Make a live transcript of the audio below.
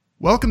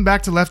Welcome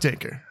back to Left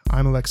Anchor.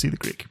 I'm Alexi the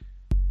Greek.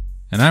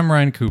 And I'm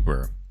Ryan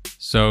Cooper.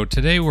 So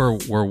today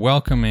we're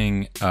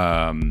welcoming,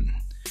 I'm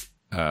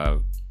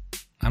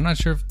not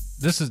sure if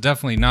this is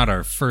definitely not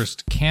our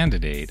first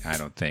candidate, I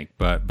don't think,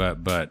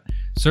 but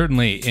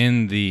certainly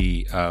in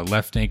the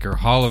Left Anchor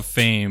Hall of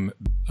Fame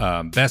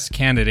best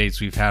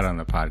candidates we've had on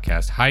the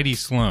podcast, Heidi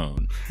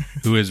Sloan,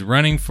 who is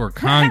running for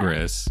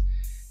Congress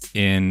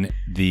in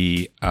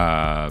the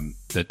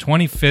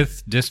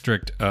 25th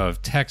District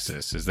of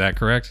Texas. Is that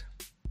correct?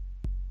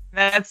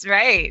 That's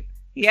right.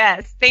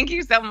 Yes. Thank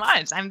you so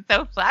much. I'm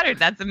so flattered.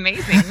 That's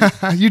amazing.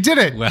 You did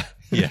it. Well,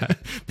 yeah.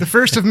 The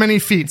first of many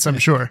feats, I'm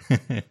sure.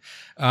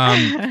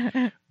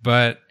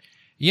 But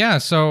yeah,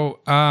 so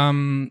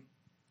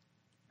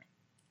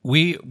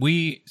you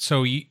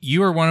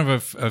are one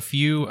of a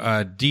few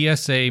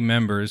DSA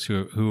members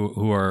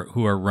who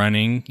are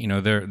running. You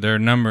know, there are a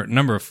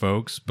number of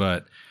folks,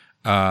 but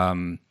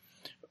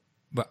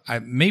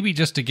maybe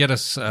just to get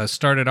us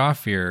started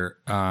off here,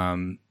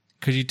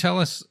 could you tell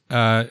us,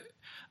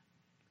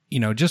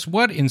 just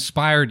what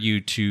inspired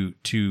you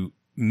to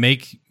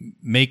make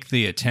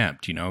the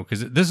attempt? You know,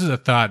 because this is a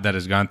thought that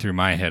has gone through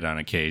my head on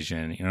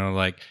occasion. You know,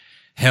 like,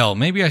 hell,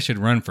 maybe I should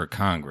run for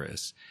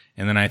Congress.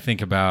 And then I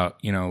think about,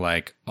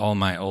 like all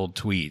my old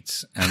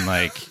tweets and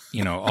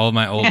all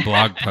my old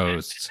blog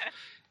posts.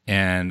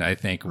 And I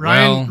think,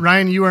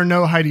 Ryan, you are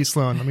no Heidi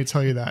Sloan. Let me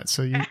tell you that.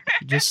 So you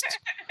just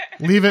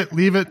leave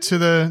it to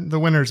the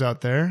winners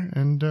out there.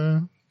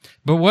 And,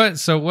 but what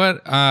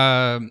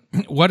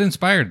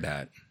inspired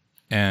that?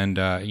 And,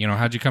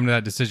 how'd you come to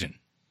that decision?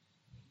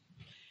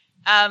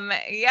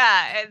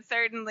 It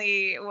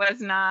certainly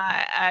was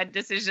not a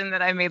decision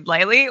that I made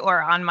lightly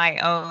or on my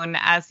own.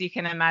 As you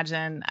can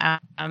imagine,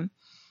 I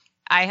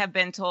have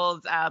been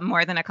told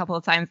more than a couple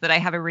of times that I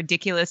have a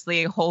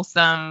ridiculously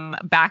wholesome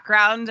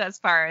background as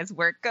far as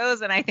work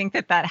goes. And I think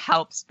that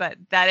helps, but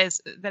that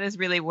is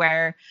really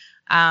where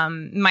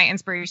my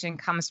inspiration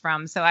comes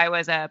from. So I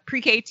was a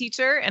pre-K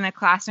teacher in a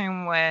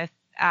classroom with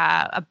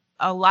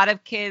a lot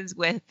of kids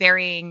with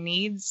varying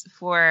needs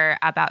for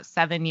about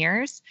 7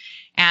 years.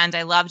 And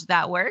I loved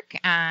that work.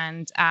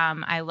 And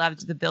I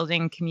loved the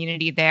building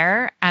community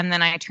there. And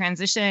then I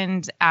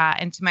transitioned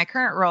into my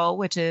current role,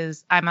 which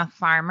is I'm a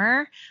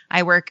farmer.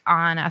 I work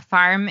on a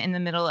farm in the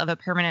middle of a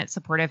permanent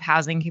supportive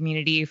housing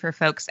community for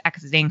folks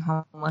exiting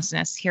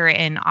homelessness here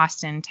in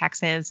Austin,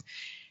 Texas.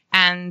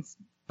 And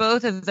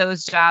both of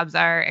those jobs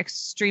are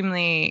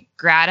extremely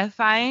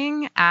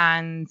gratifying,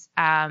 and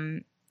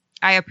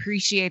I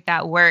appreciate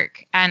that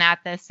work. And at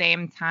the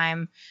same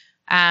time,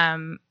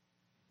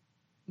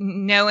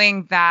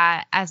 knowing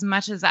that as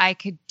much as I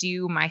could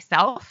do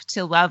myself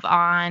to love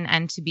on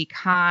and to be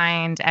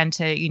kind and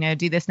to,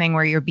 do this thing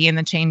where you're being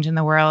the change in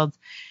the world,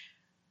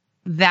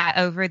 that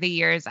over the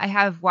years, I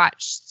have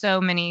watched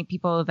so many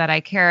people that I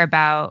care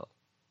about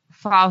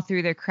fall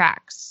through the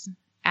cracks,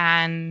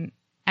 and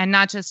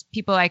not just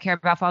people I care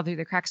about fall through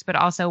the cracks, but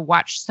also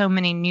watch so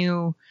many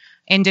new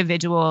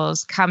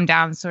individuals come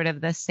down sort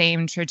of the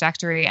same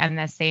trajectory and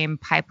the same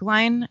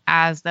pipeline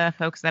as the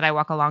folks that I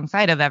walk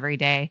alongside of every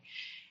day.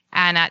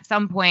 And at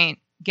some point,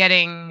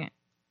 getting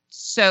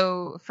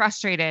so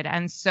frustrated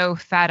and so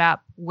fed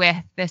up with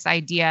this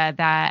idea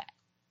that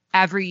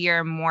every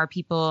year more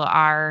people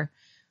are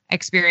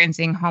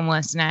experiencing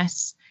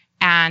homelessness,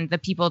 and the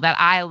people that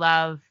I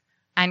love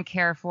and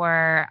care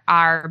for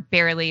are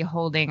barely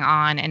holding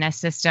on in a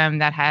system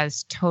that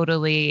has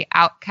totally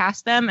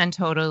outcast them and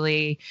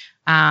totally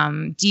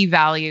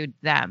devalued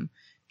them,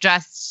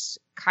 just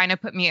kind of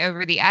put me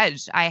over the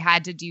edge. I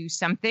had to do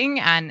something.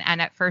 And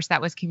at first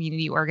that was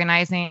community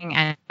organizing.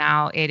 And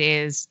now it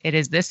is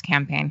this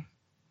campaign.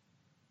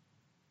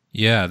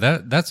 Yeah,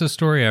 that's a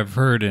story I've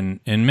heard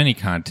in many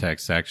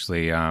contexts,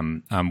 actually.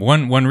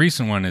 One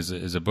recent one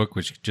is a book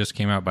which just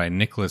came out by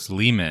Nicholas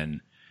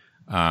Lehman,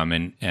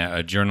 and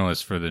a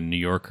journalist for the New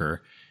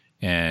Yorker,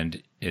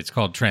 and it's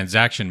called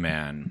Transaction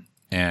Man.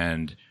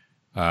 And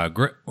a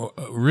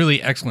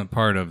really excellent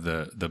part of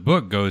the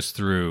book goes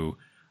through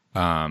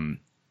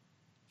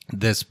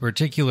this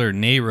particular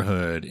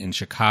neighborhood in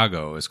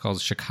Chicago. It's called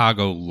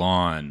Chicago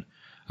Lawn.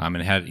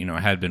 It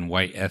had been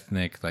white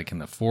ethnic like in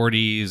the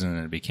 40s, and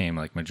then it became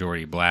like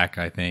majority black,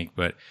 I think.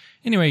 But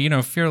anyway,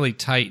 fairly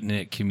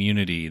tight-knit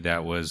community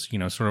that was,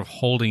 sort of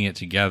holding it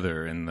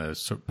together in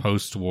the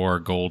post-war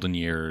golden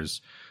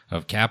years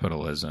of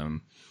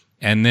capitalism.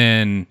 And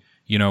then,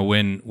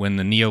 when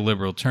the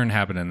neoliberal turn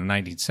happened in the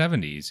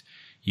 1970s,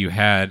 you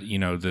had,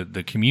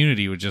 the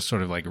community was just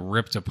sort of like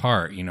ripped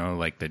apart,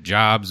 like the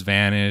jobs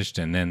vanished,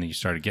 and then you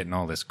started getting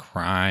all this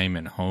crime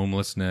and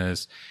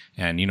homelessness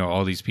and,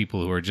 all these people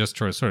who are just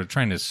sort of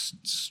trying to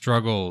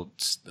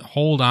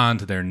hold on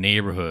to their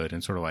neighborhood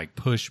and sort of like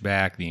push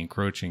back the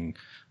encroaching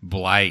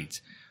blight.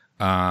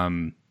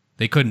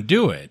 They couldn't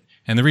do it.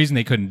 And the reason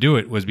they couldn't do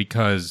it was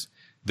because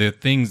the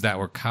things that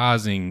were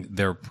causing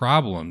their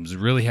problems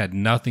really had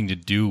nothing to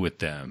do with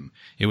them.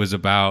 It was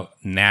about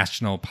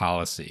national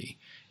policy.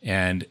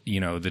 And,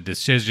 the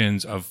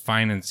decisions of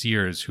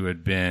financiers who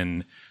had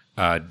been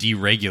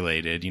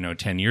deregulated,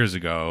 10 years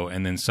ago,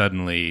 and then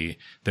suddenly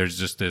there's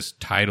just this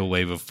tidal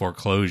wave of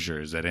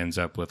foreclosures that ends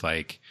up with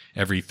like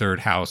every third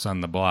house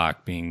on the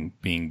block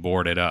being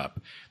boarded up,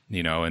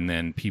 and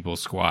then people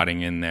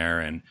squatting in there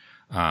and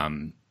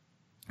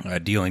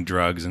dealing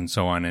drugs and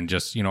so on, and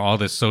just all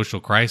this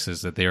social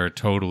crisis that they are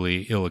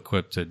totally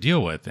ill-equipped to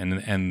deal with,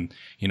 and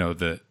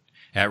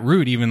at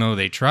root, even though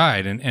they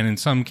tried and in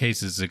some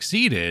cases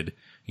succeeded,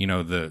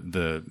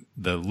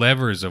 the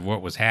levers of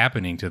what was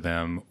happening to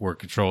them were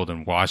controlled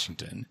in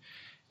Washington.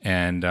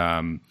 And,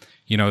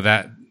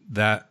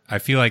 that I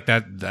feel like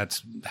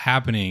that's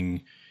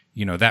happening,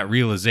 that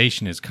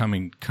realization is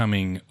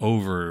coming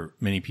over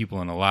many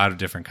people in a lot of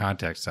different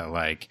contexts, that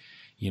like,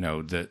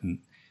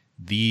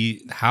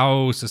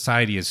 how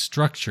society is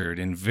structured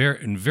in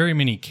very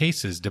many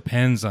cases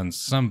depends on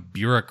some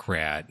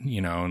bureaucrat,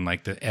 in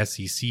like the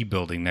SEC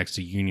building next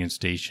to Union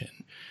Station.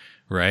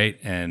 Right.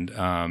 And,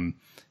 I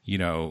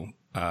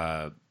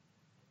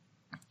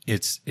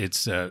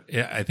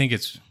think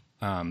it's,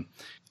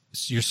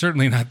 you're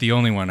certainly not the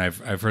only one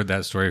I've heard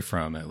that story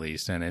from, at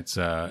least. And it's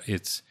an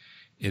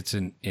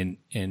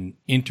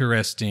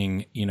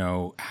interesting,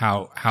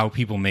 how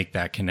people make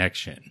that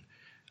connection,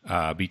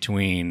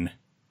 between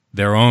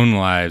their own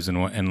lives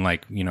and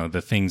like,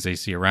 the things they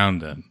see around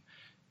them,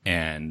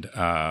 and,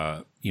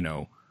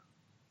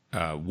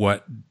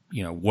 what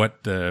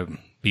the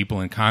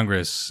people in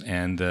Congress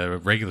and the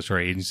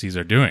regulatory agencies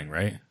are doing,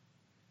 right?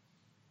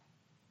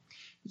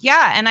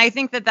 Yeah. And I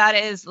think that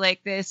is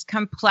like this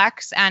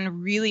complex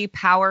and really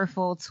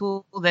powerful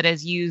tool that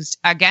is used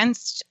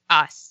against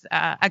us,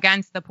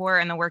 against the poor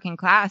and the working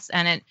class.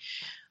 And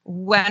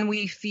when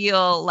we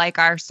feel like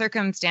our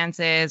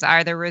circumstances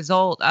are the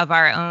result of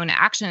our own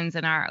actions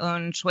and our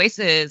own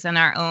choices and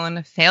our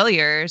own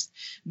failures,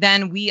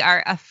 then we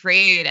are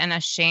afraid and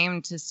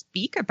ashamed to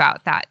speak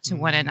about that to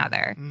one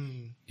another.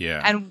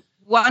 Yeah. And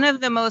one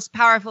of the most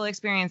powerful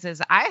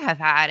experiences I have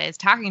had is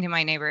talking to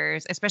my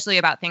neighbors, especially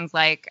about things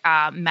like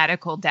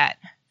medical debt,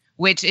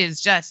 which is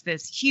just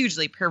this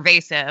hugely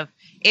pervasive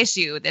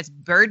issue, this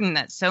burden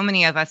that so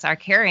many of us are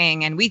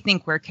carrying, and we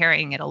think we're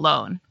carrying it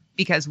alone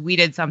because we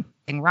did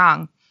something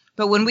wrong.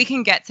 But when we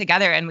can get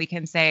together and we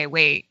can say,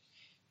 wait,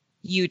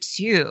 you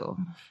too.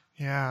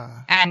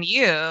 Yeah. And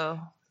you,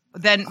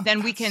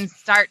 then we can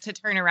start to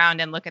turn around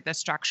and look at the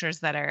structures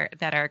that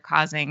are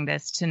causing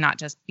this to not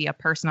just be a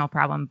personal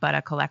problem, but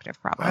a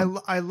collective problem.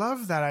 I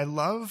love that. I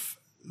love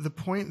the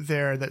point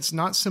there. That's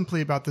not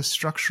simply about the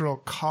structural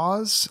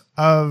cause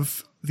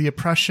of the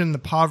oppression, the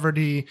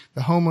poverty,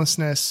 the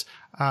homelessness,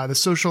 the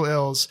social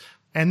ills,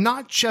 and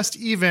not just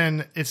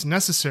even it's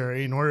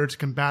necessary in order to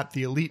combat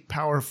the elite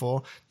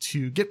powerful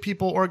to get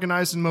people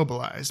organized and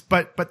mobilized.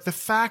 But the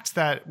fact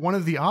that one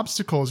of the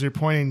obstacles you're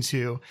pointing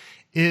to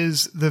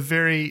is the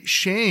very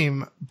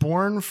shame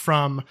born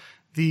from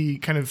the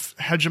kind of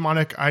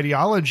hegemonic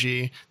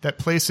ideology that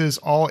places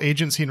all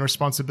agency and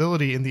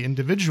responsibility in the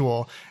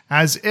individual,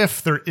 as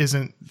if there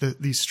isn't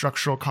these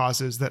structural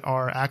causes that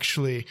are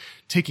actually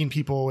taking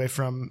people away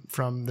from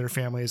their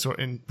families or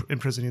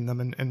imprisoning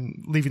them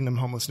and leaving them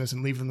homelessness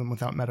and leaving them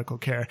without medical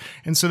care.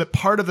 And so that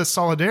part of the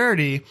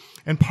solidarity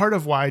and part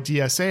of why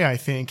DSA, I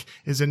think,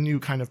 is a new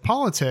kind of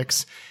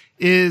politics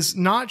is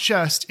not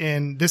just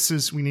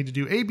we need to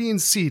do A, B, and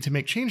C to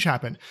make change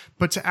happen,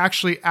 but to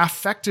actually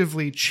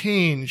affectively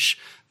change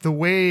the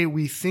way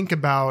we think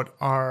about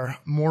our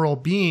moral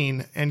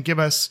being and give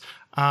us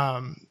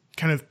kind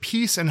of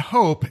peace and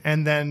hope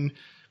and then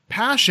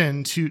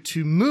passion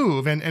to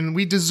move. And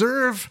we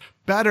deserve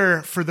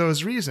better for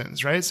those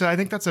reasons, right? So I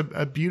think that's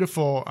a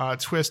beautiful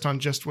twist on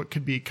just what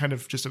could be kind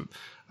of just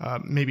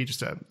maybe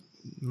just a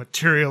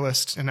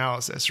materialist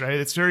analysis,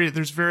 right?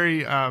 There's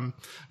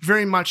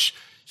very much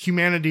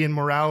humanity and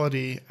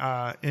morality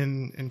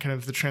in kind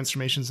of the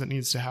transformations that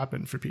needs to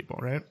happen for people,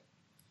 right?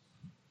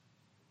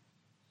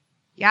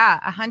 Yeah,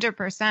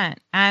 100%.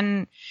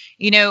 And,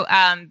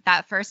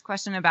 that first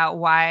question about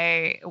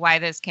why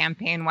this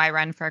campaign, why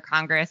run for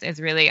Congress,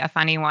 is really a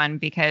funny one,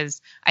 because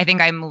I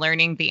think I'm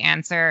learning the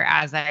answer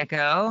as I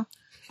go.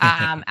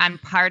 And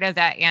part of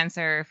that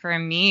answer for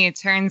me, it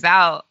turns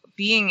out,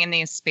 being in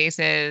these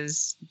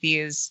spaces,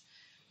 these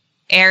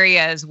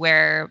areas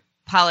where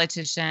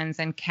politicians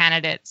and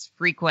candidates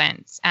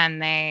frequent, and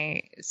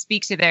they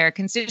speak to their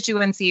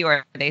constituency,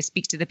 or they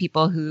speak to the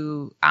people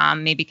who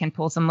maybe can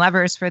pull some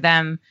levers for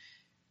them.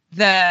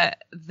 The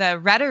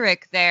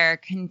rhetoric there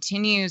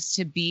continues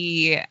to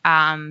be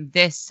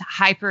this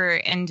hyper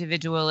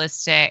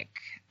individualistic,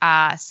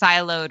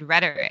 siloed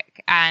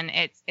rhetoric, and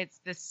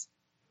it's this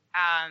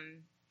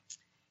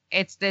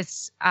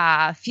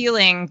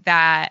feeling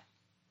that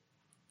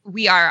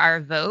we are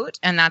our vote,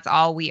 and that's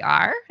all we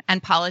are.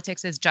 And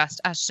politics is just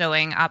us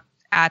showing up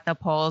at the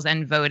polls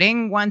and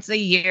voting once a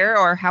year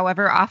or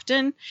however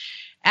often.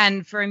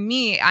 And for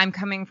me, I'm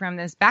coming from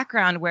this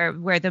background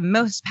where the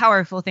most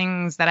powerful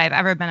things that I've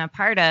ever been a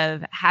part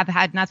of have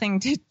had nothing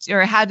to,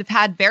 or have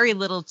had very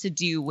little to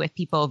do with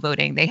people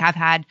voting. They have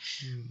had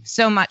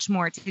so much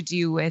more to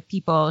do with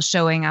people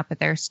showing up at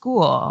their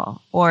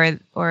school or in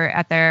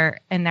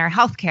their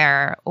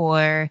healthcare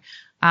or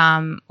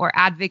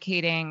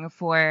advocating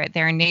for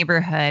their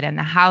neighborhood and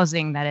the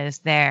housing that is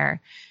there.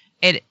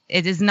 It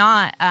is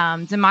not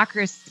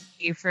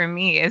democracy for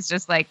me. It's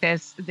just like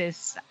this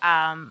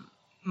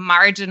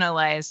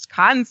marginalized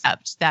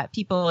concept that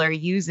people are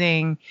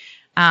using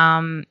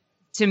to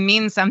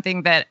mean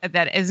something that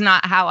is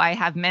not how I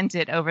have meant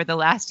it over the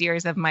last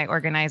years of my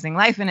organizing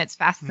life. And it's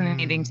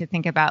fascinating to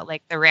think about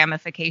like the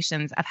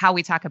ramifications of how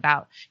we talk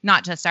about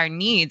not just our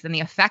needs and the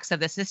effects of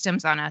the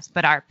systems on us,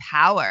 but our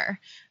power,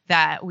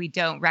 that we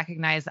don't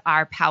recognize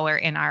our power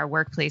in our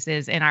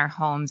workplaces, in our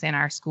homes, in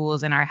our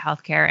schools, in our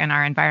healthcare, in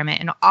our environment,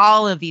 and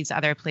all of these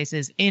other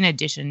places, in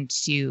addition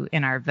to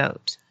in our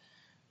vote.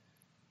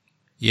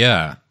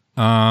 Yeah.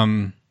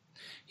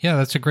 Yeah,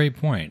 that's a great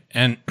point.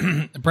 And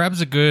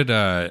perhaps a good,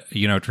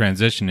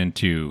 transition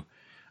into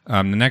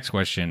the next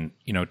question.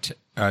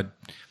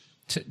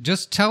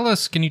 Just tell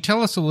us, can you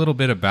tell us a little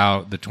bit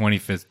about the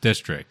 25th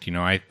district?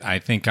 I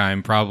think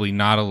I'm probably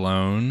not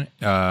alone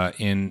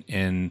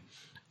in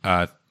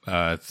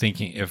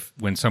thinking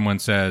when someone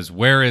says,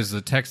 where is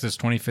the Texas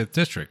 25th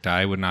district?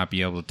 I would not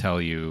be able to tell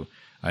you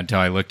until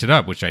I looked it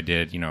up, which I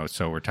did,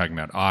 so we're talking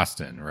about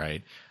Austin,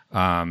 right?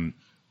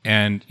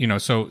 And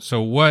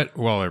so what?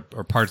 Well, or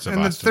parts of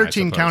and Austin, the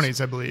 13 counties,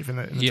 I believe, in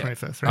the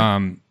 25th,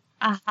 right?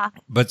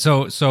 But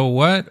so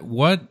what?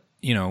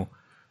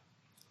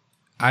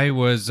 I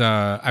was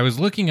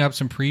looking up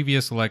some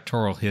previous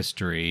electoral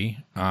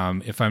history.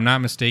 If I'm not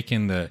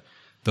mistaken, the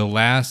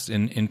last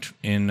in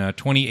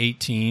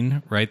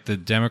 2018, right? The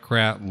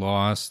Democrat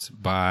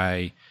lost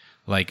by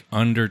like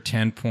under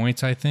 10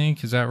 points, I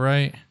think. Is that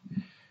right?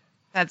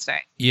 That's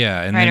right.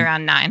 Yeah, and right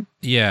around 9.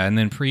 Yeah, and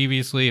then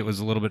previously it was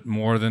a little bit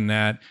more than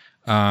that.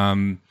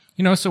 So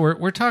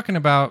we're talking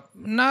about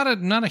not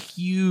a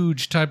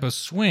huge type of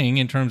swing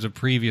in terms of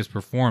previous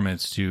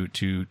performance to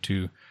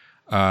take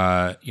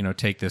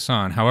this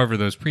on. However,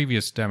 those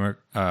previous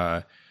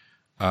Democrats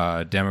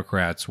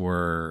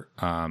were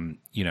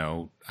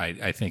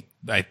I think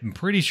I'm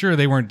pretty sure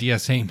they weren't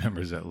DSA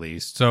members at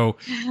least. So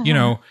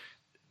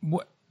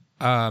what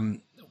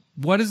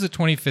is the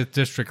 25th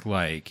district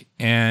like,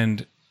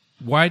 and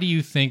why do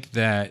you think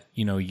that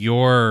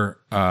your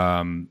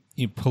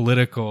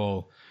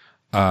political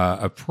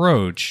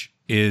approach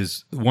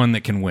is one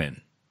that can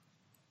win?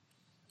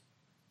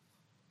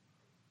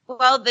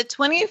 Well, the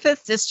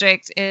 25th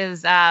district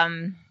is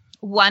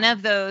one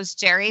of those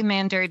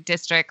gerrymandered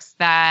districts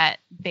that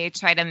they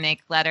try to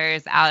make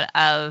letters out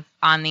of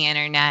on the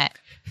internet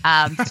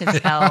to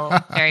spell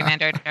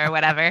gerrymandered or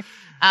whatever.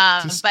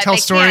 But tell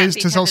stories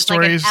to tell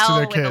stories to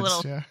their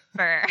kids.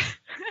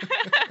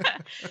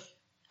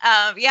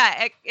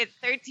 Yeah. It's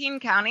 13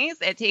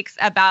 counties. It takes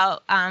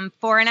about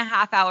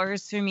 4.5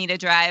 hours for me to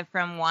drive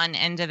from one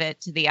end of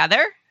it to the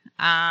other.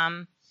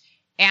 And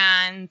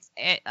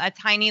a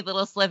tiny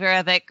little sliver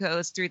of it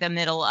goes through the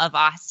middle of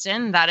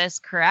Austin. That is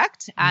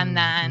correct. And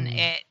then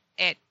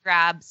it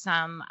grabs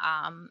some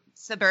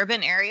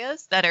suburban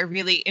areas that are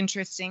really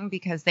interesting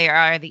because they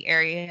are the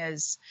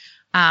areas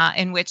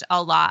in which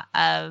a lot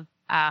of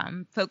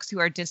folks who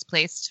are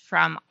displaced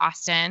from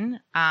Austin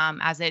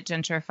as it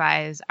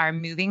gentrifies are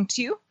moving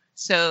to.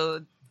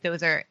 So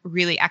those are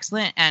really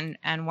excellent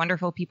and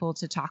wonderful people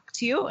to talk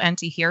to and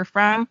to hear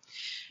from.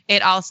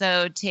 It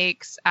also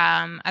takes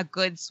a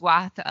good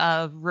swath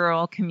of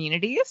rural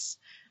communities,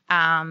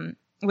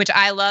 which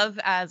I love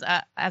as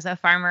a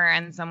farmer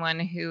and someone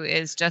who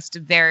is just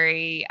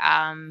very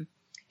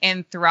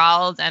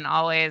enthralled and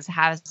always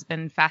has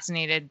been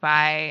fascinated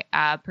by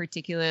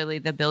particularly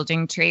the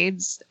building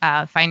trades,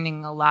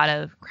 finding a lot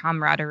of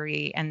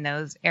camaraderie in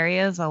those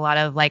areas, a lot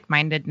of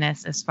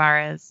like-mindedness as far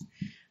as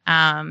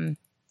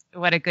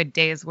what a good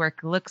day's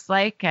work looks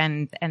like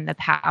and the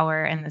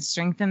power and the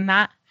strength in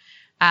that.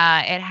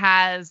 It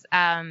has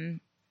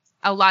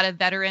a lot of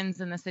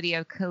veterans in the city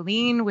of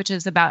Killeen, which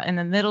is about in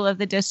the middle of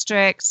the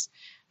district.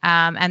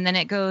 And then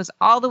it goes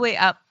all the way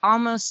up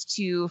almost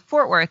to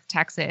Fort Worth,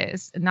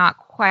 Texas, not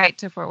quite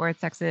to Fort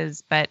Worth,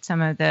 Texas, but some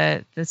of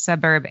the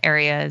suburb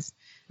areas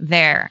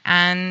there.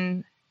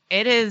 And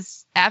it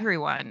is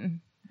everyone.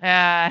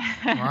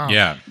 Wow.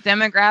 Yeah.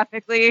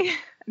 Demographically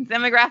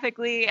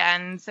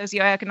and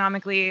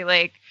socioeconomically,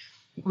 like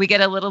we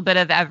get a little bit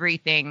of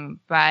everything,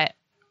 but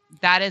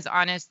that is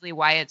honestly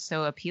why it's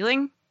so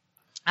appealing.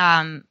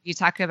 You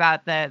talked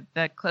about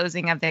the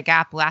closing of the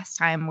gap last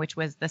time, which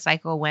was the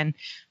cycle when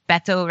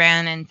Beto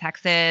ran in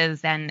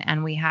Texas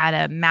and we had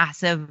a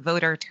massive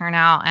voter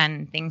turnout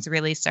and things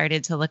really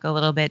started to look a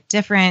little bit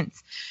different.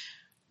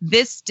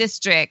 This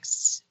district,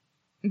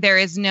 there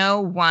is no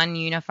one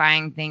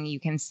unifying thing you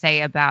can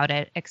say about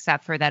it,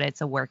 except for that it's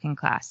a working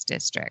class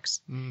district.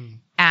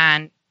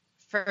 And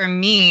for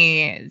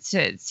me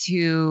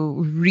to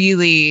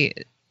really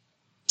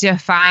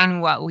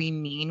define what we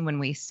mean when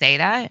we say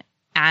that,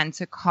 and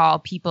to call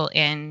people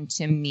in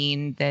to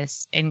mean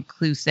this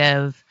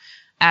inclusive,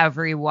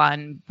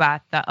 everyone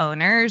but the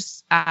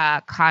owners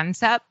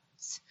concept.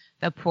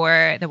 The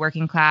poor, the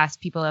working class,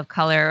 people of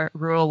color,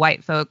 rural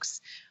white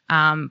folks,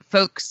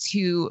 folks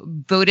who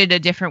voted a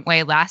different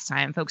way last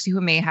time, folks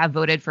who may have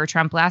voted for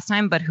Trump last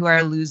time, but who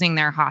are losing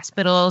their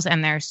hospitals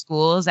and their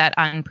schools at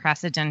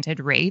unprecedented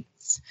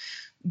rates.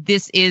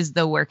 This is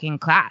the working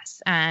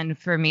class. And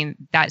for me,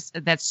 that's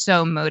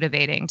so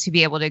motivating to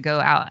be able to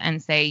go out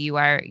and say you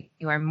are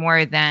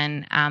more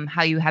than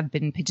how you have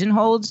been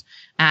pigeonholed,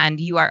 and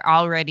you are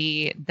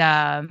already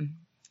the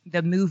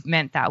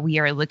movement that we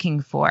are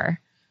looking for.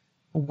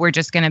 We're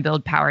just going to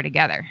build power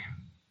together.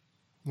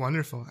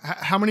 Wonderful.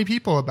 How many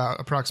people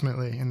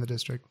approximately in the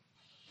district?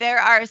 There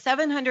are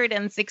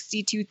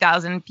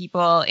 762,000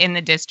 people in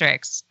the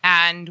districts,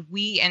 and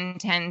we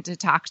intend to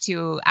talk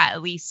to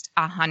at least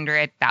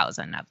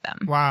 100,000 of them.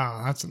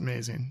 Wow, that's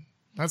amazing.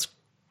 That's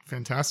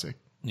fantastic.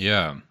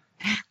 Yeah.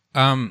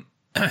 A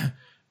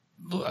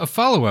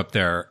follow-up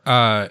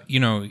there.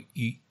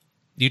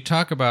 You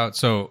talk about,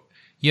 so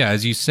yeah,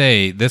 as you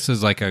say, this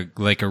is like a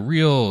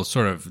real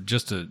sort of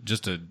just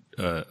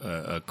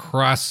a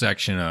cross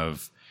section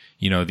of,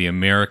 the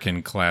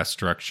American class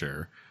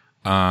structure.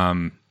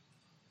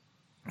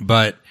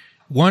 But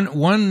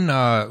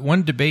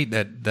one debate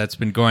that's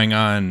been going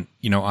on,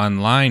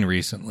 online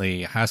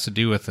recently has to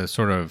do with a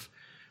sort of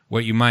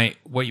what you might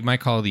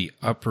call the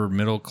upper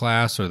middle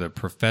class or the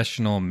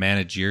professional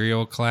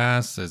managerial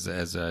class, as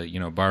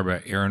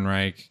Barbara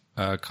Ehrenreich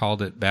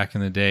called it back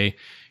in the day.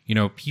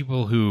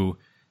 People who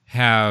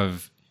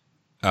have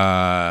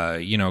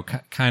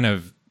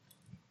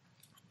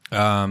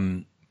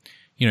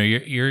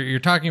you're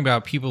talking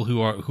about people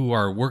who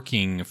are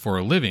working for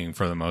a living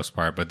for the most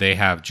part, but they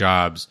have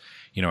jobs,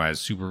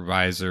 as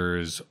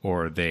supervisors,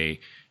 or they're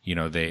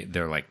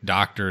like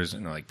doctors,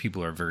 and like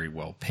people are very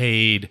well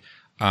paid,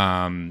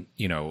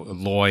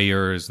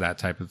 lawyers, that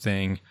type of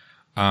thing.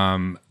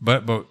 But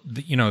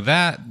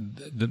that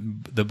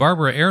the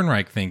Barbara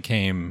Ehrenreich thing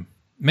came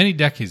many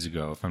decades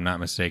ago, if I'm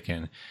not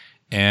mistaken.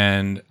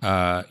 And,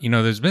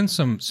 there's been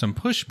some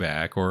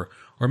pushback or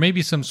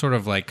maybe some sort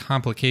of like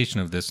complication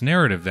of this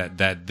narrative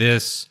that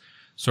this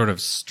sort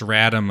of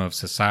stratum of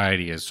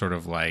society is sort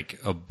of like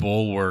a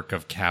bulwark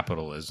of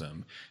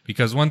capitalism.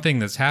 Because one thing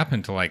that's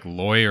happened to like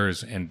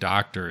lawyers and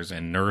doctors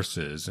and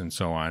nurses and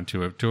so on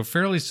to a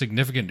fairly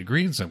significant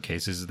degree in some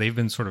cases is they've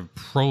been sort of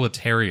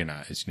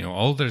proletarianized.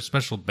 All their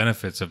special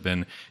benefits have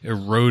been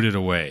eroded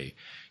away.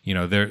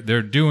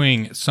 They're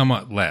doing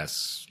somewhat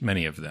less,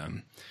 many of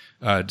them.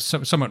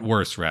 Somewhat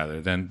worse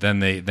rather than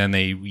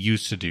they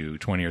used to do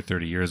 20 or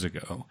 30 years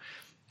ago.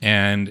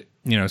 And,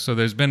 so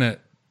there's been a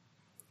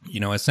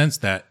sense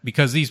that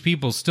because these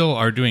people still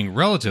are doing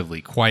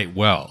relatively quite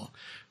well,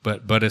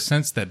 but a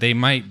sense that they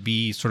might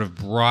be sort of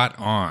brought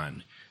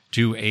on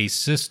to a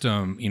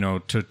system,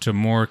 to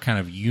more kind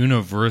of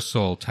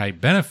universal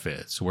type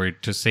benefits, where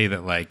to say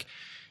that like,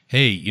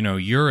 hey,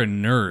 you're a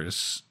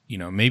nurse,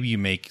 maybe you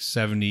make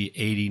 $70,000,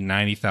 $80,000,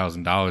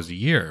 $90,000 a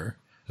year.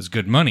 It's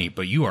good money,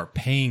 but you are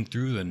paying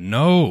through the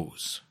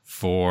nose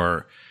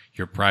for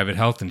your private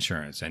health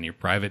insurance and your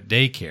private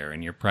daycare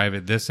and your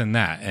private this and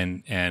that.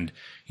 And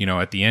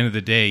at the end of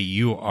the day,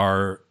 you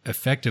are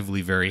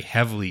effectively very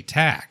heavily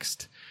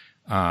taxed.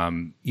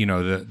 I've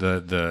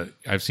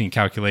seen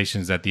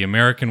calculations that the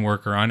American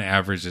worker on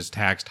average is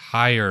taxed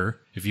higher,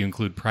 if you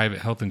include private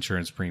health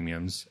insurance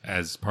premiums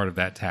as part of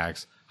that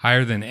tax,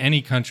 higher than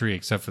any country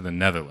except for the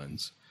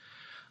Netherlands.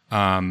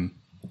 And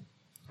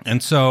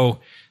so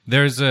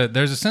there's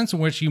a sense in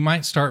which you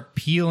might start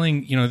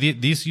peeling,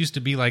 these used to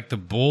be like the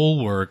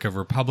bulwark of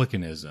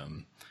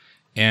republicanism.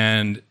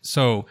 And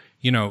so,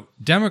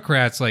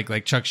 Democrats like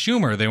Chuck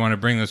Schumer, they want to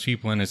bring those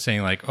people in as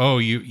saying like, oh,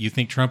 you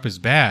think Trump is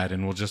bad,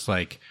 and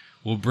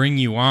we'll bring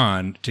you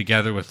on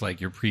together with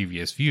like your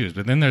previous views.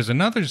 But then there's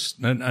another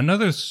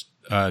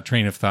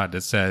train of thought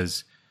that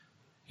says,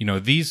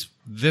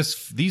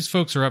 these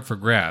folks are up for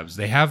grabs.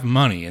 They have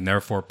money and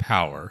therefore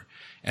power.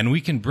 And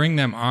we can bring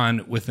them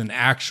on with an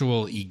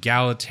actual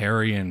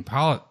egalitarian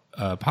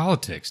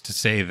politics to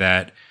say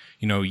that,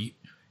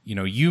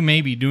 you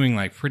may be doing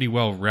like pretty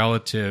well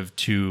relative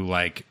to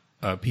like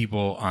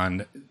people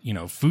on,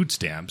 food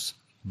stamps,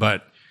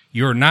 but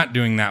you're not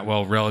doing that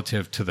well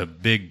relative to the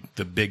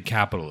big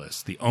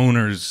capitalists, the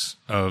owners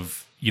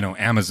of,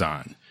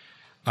 Amazon.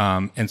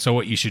 And so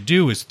what you should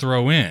do is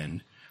throw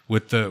in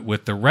with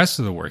the rest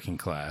of the working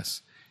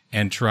class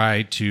and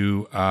try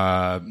to,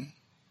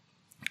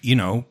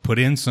 put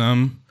in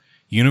some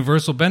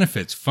universal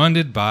benefits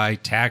funded by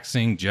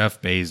taxing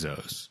Jeff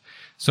Bezos.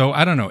 So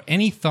I don't know,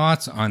 any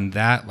thoughts on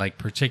that like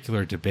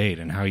particular debate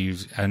and how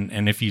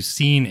and if you've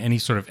seen any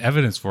sort of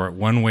evidence for it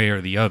one way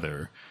or the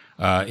other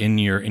in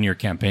your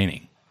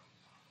campaigning?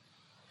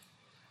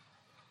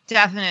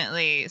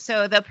 Definitely.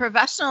 So the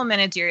professional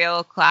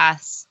managerial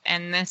class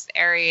in this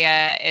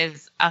area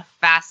is a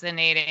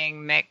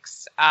fascinating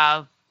mix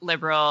of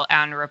liberal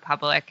and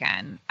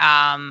Republican.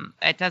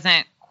 It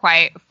doesn't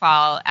quite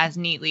fall as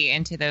neatly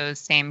into those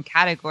same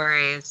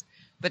categories,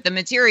 but the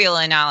material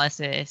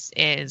analysis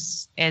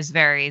is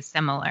very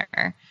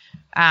similar.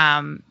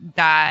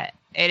 That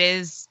it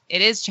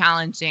is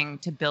challenging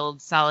to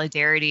build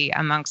solidarity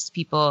amongst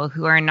people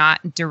who are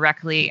not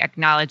directly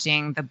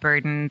acknowledging the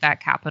burden that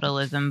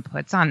capitalism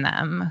puts on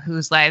them,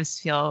 whose lives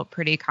feel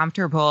pretty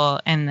comfortable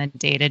in the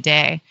day to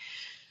day.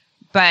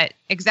 But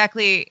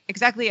exactly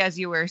as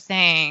you were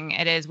saying,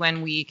 it is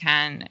when we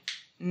can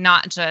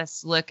not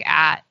just look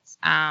at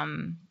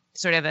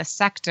sort of a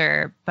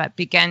sector, but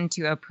begin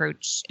to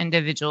approach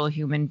individual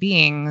human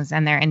beings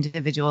and their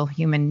individual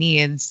human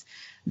needs,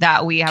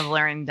 that we have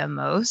learned the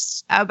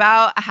most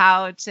about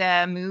how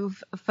to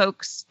move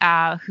folks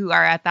who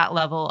are at that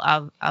level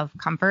of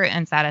comfort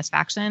and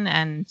satisfaction.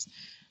 And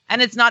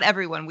it's not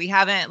everyone. We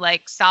haven't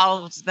like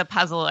solved the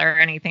puzzle or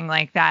anything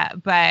like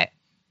that. But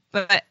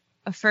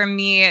for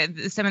me,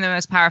 some of the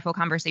most powerful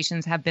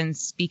conversations have been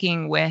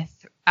speaking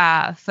with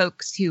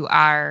folks who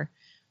are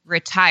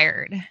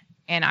retired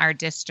in our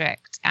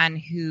district and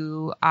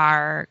who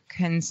are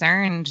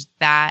concerned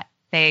that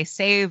they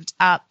saved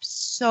up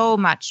so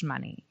much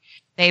money.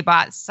 They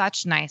bought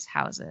such nice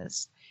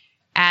houses,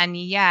 and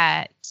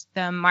yet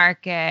the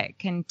market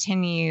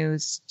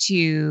continues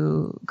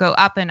to go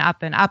up and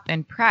up and up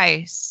in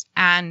price,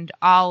 and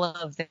all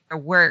of their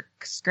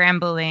work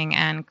scrambling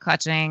and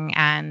clutching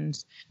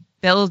and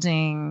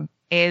building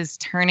is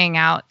turning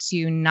out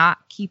to not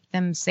keep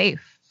them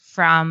safe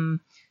from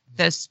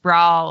the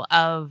sprawl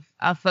of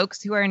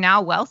folks who are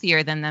now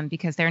wealthier than them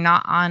because they're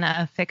not on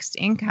a fixed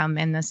income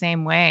in the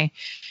same way.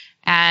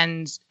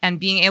 And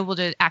being able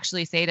to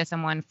actually say to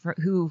someone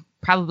who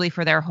probably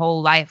for their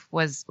whole life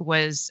was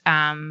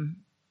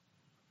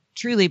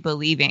truly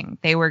believing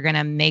they were going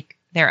to make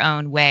their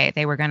own way,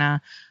 they were going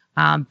to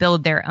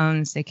build their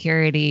own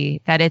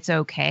security, that it's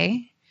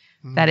okay,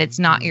 that it's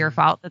not your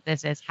fault that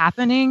this is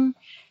happening,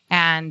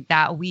 and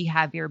that we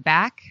have your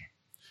back.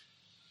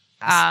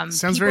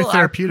 Sounds very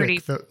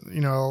therapeutic.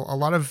 A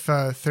lot of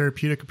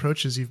therapeutic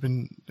approaches you've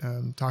been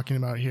talking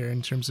about here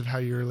in terms of how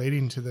you're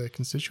relating to the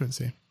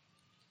constituency.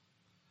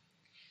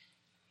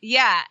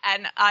 Yeah,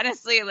 and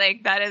honestly,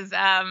 like that is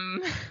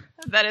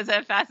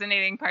a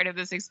fascinating part of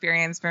this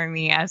experience for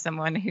me as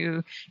someone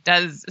who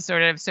does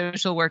sort of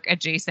social work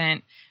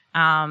adjacent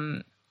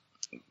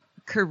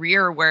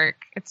career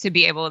work, to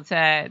be able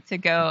to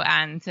go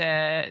and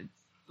to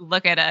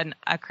look at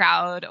a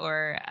crowd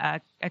or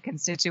a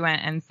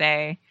constituent and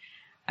say,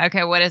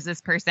 okay, what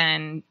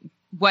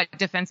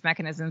defense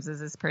mechanisms is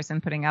this person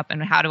putting up,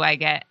 and how do I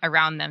get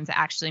around them to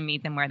actually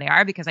meet them where they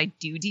are? Because I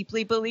do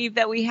deeply believe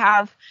that we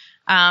have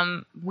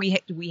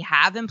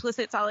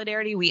implicit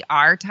solidarity. We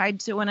are tied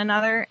to one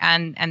another,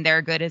 and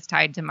their good is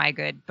tied to my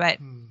good. But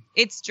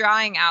it's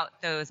drawing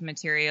out those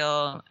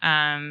material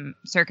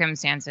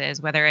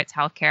circumstances, whether it's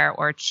healthcare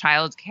or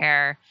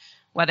childcare,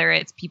 whether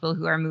it's people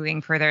who are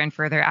moving further and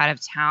further out of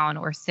town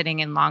or sitting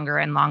in longer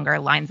and longer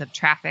lines of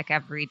traffic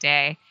every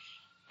day.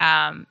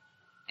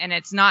 And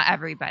it's not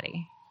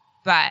everybody,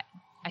 but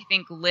I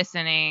think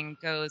listening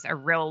goes a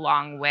real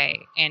long way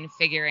in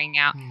figuring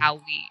out how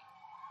we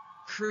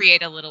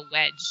create a little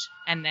wedge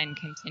and then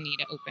continue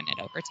to open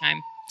it over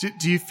time.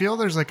 Do you feel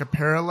there's like a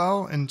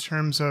parallel in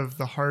terms of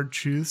the hard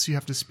truths you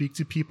have to speak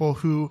to people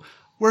who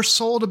were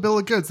sold a bill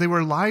of goods? They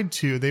were lied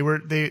to.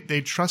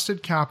 They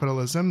trusted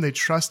capitalism. They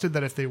trusted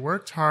that if they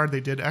worked hard,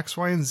 they did X,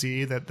 Y, and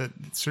Z, that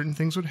certain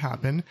things would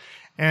happen.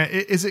 And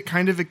is it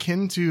kind of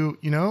akin to,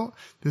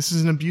 this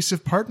is an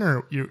abusive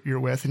partner you're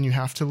with and you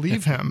have to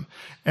leave him.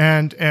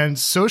 And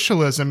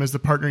socialism is the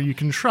partner you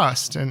can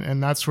trust.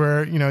 And that's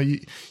where,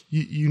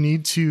 you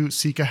need to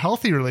seek a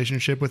healthy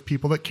relationship with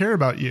people that care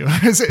about you.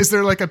 Is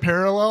there like a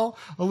parallel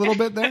a little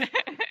bit there?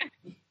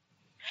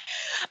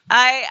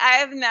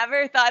 I've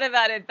never thought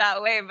about it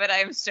that way, but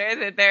I'm sure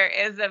that there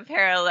is a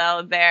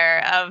parallel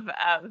there of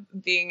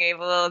being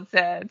able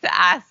to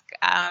ask,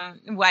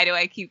 why do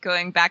I keep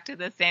going back to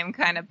the same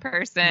kind of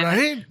person?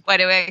 Right? Why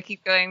do I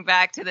keep going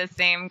back to the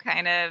same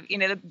kind of,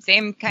 the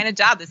same kind of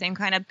job, the same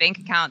kind of bank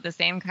account, the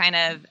same kind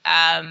of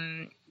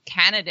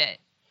candidate?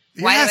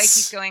 Why do I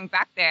keep going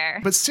back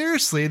there? But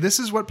seriously, this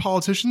is what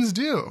politicians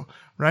do,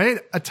 right?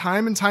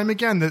 Time and time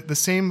again, the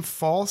same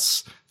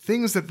false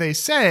things that they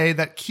say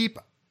that keep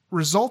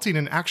resulting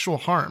in actual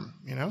harm,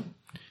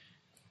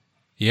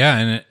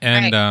 Yeah,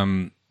 and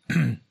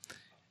right.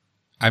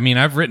 I mean,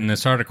 I've written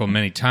this article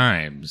many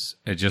times,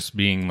 just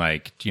being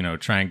like,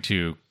 trying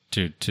to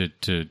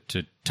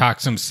talk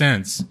some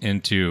sense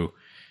into,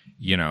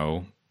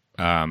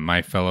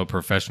 my fellow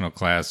professional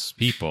class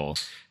people,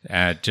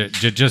 to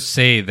just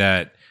say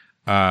that,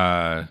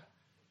 I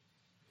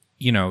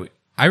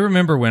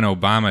remember when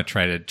Obama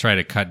tried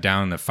to cut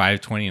down the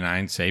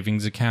 529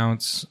 savings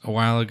accounts a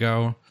while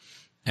ago.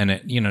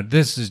 And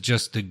this is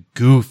just the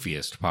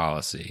goofiest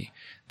policy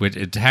with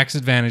a tax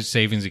advantage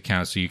savings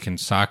account, so you can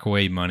sock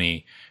away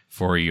money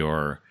for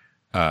your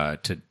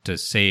to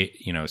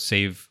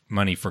save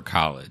money for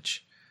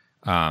college,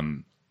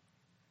 for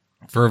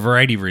a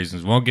variety of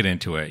reasons. Won't get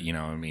into it.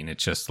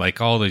 It's just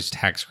like all those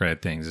tax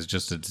credit things is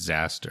just a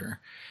disaster.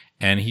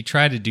 And he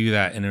tried to do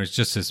that, and there was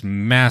just this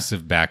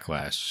massive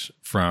backlash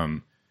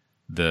from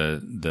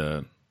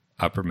the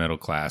upper middle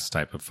class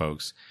type of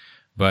folks.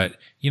 But,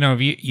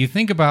 if you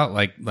think about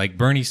like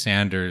Bernie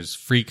Sanders'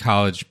 free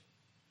college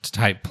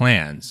type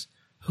plans,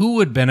 who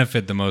would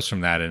benefit the most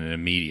from that in an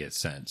immediate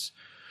sense?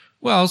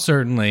 Well,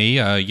 certainly,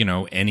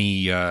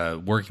 any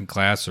working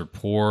class or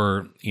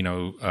poor,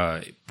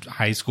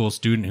 high school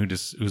student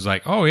who's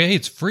like, oh, hey,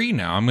 it's free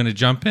now, I'm going to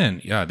jump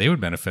in. Yeah, they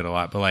would benefit a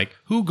lot. But like,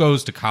 who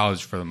goes to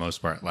college for the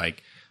most part?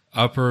 Like,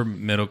 upper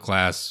middle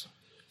class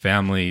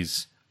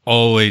families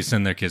always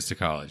send their kids to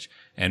college,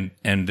 and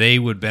they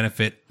would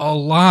benefit a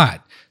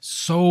lot,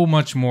 so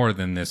much more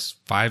than this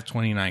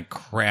 529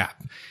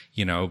 crap,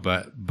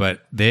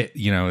 But they,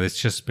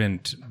 it's just been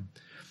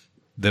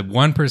the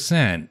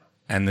 1%.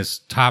 And this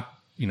top,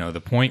 the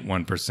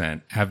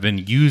 0.1% have been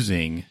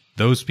using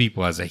those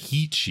people as a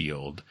heat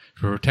shield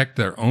to protect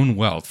their own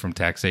wealth from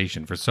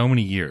taxation for so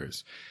many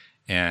years.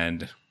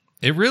 And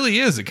it really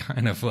is a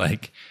kind of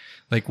like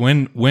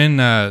when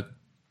we're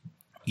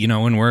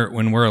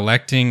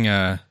electing,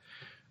 a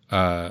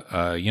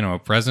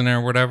president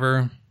or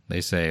whatever,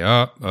 they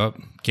say,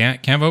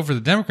 can't vote for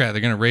the Democrat.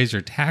 They're going to raise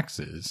your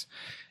taxes.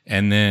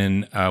 And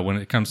then when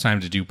it comes time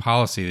to do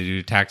policy, they do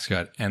a tax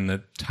cut, and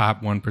the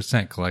top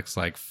 1% collects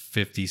like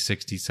 50,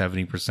 60,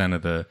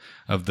 70%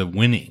 of the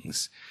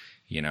winnings,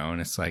 and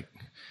it's like,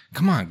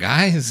 come on,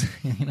 guys,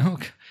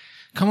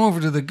 come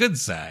over to the good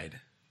side.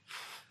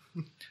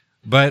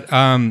 But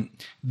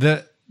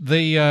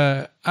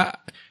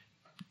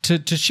to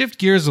shift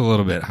gears a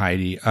little bit,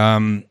 Heidi,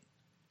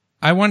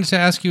 I wanted to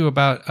ask you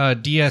about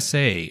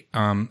DSA,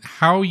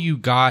 how you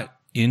got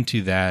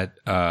into that,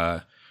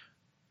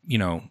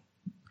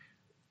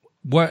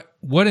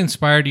 What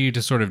inspired you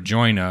to sort of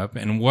join up,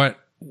 and what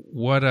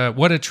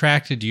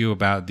attracted you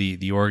about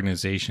the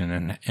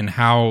organization, and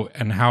how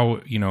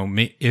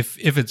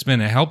if it's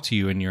been a help to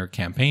you in your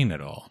campaign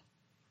at all?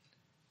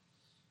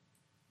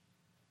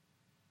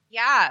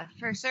 Yeah,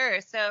 for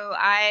sure. So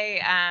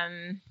I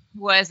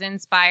was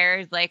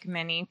inspired, like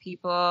many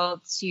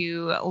people,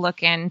 to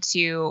look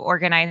into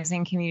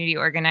community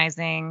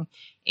organizing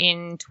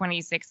in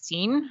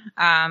 2016,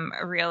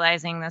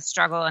 realizing the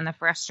struggle and the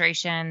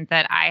frustration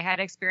that I had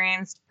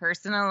experienced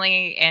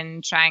personally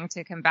in trying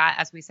to combat,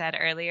 as we said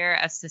earlier,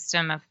 a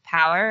system of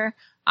power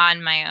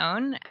on my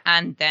own.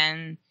 And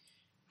then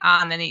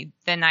on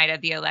the night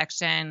of the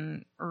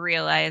election,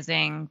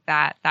 realizing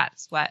that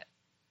that's what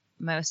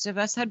most of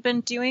us had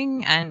been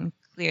doing, and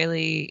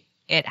clearly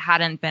it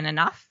hadn't been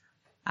enough.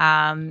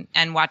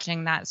 And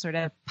watching that sort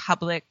of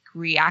public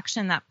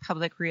reaction, that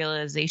public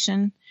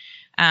realization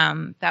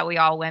that we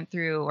all went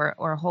through,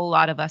 or a whole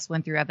lot of us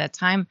went through at that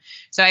time.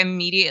 So I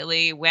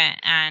immediately went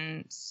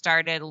and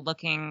started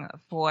looking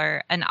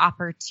for an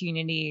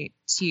opportunity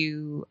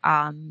to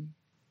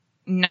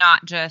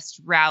not just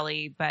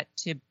rally, but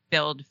to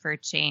build for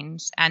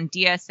change. And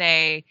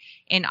DSA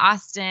in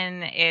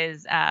Austin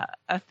is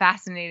a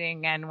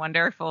fascinating and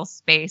wonderful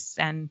space.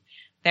 And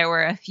there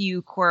were a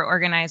few core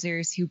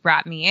organizers who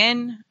brought me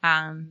in.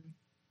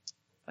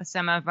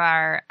 Some of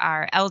our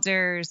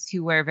elders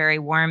who were very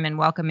warm and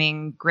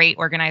welcoming, great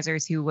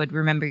organizers who would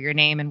remember your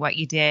name and what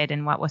you did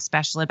and what was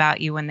special about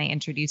you when they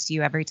introduced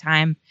you every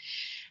time.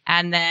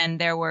 And then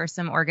there were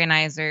some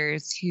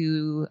organizers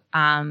who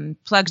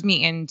plugged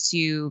me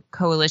into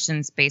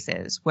coalition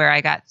spaces where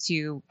I got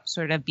to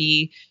sort of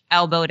be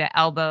elbow to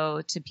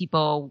elbow to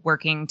people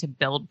working to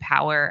build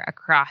power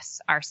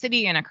across our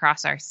city and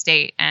across our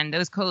state. And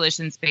those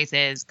coalition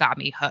spaces got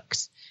me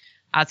hooked.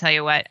 I'll tell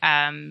you what,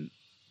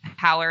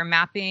 power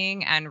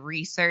mapping and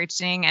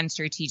researching and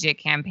strategic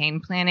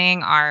campaign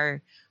planning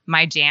are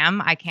my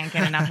jam. I can't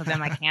get enough of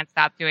them. I can't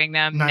stop doing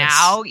them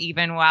now,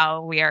 even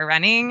while we are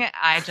running.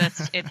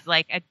 It's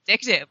like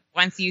addictive.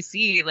 Once you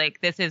see,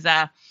 like, this is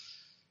not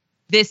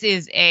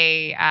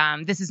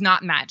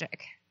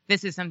magic.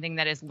 This is something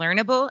that is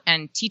learnable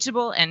and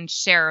teachable and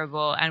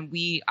shareable. And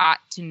we ought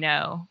to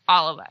know,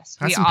 all of us.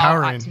 That's we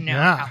empowering. all ought to know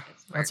how this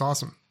works. That's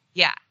awesome.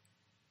 Yeah.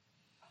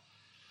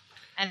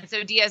 And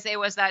so DSA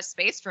was that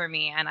space for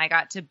me, and I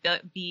got to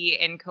be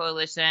in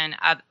coalition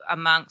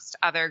amongst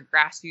other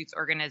grassroots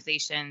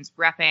organizations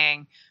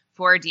repping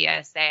for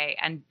DSA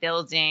and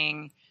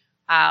building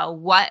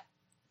what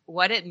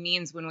it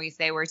means when we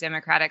say we're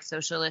democratic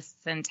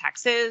socialists in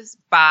Texas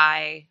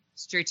by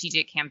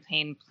strategic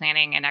campaign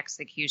planning and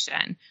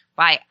execution,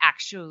 by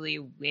actually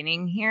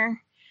winning here.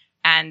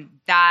 And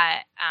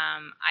that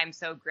I'm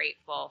so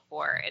grateful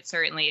for. It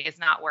certainly is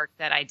not work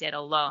that I did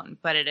alone,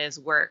 but it is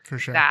work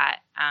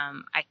that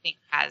I think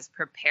has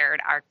prepared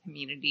our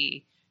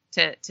community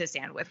to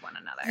stand with one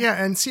another.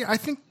 Yeah, and see, I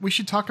think we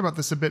should talk about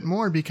this a bit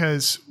more,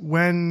 because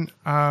when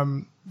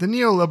the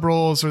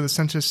neoliberals or the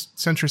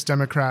centrist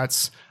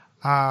Democrats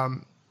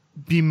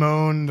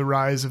bemoan the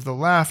rise of the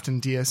left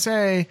and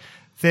DSA,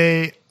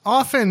 they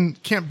often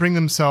can't bring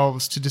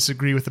themselves to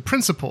disagree with the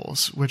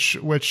principles, which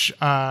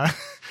are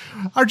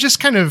just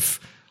kind of,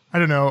 I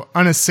don't know,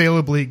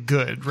 unassailably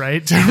good,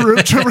 right?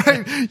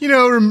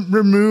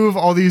 Remove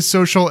all these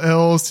social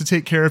ills, to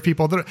take care of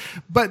people.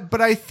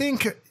 But I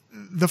think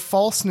the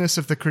falseness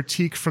of the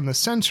critique from the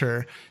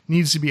center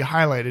needs to be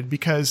highlighted,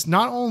 because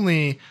not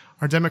only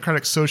are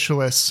democratic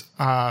socialists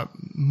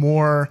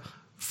more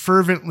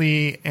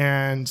fervently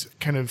and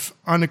kind of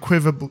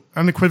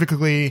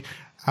unequivocally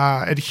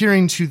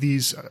adhering to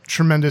these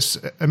tremendous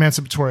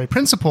emancipatory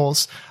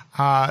principles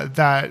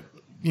that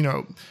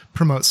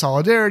promote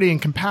solidarity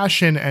and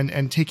compassion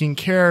and taking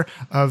care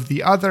of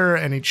the other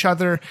and each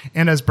other,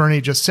 and as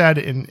Bernie just said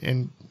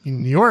in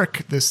New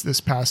York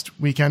this past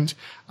weekend,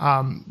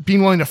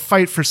 being willing to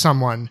fight for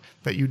someone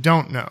that you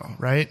don't know,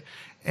 right?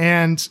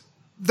 And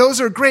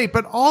those are great,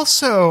 but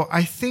also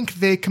I think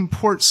they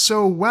comport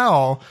so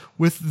well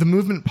with the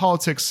movement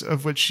politics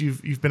of which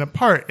you've been a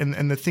part,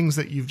 and the things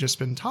that you've just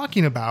been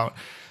talking about,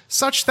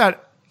 such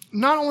that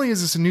not only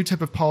is this a new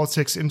type of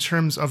politics in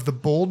terms of the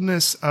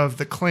boldness of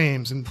the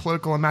claims and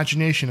political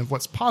imagination of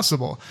what's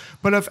possible,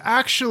 but of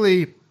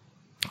actually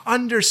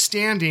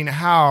understanding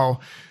how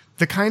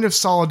the kind of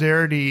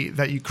solidarity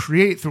that you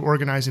create through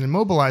organizing and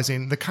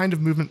mobilizing, the kind of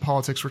movement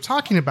politics we're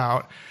talking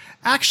about,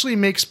 actually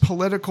makes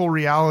political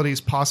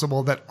realities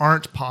possible that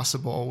aren't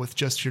possible with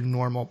just your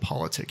normal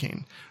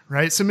politicking,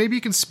 right? So maybe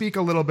you can speak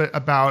a little bit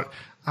about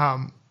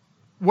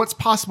what's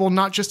possible,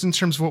 not just in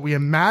terms of what we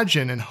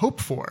imagine and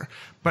hope for,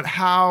 but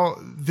how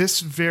this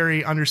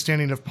very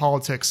understanding of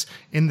politics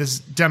in this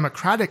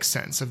democratic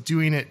sense of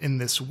doing it in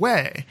this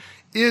way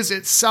is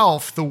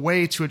itself the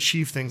way to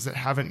achieve things that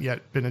haven't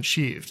yet been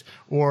achieved,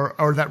 or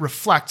that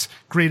reflect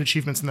great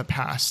achievements in the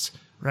past,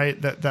 right?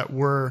 That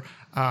we're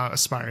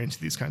aspiring to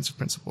these kinds of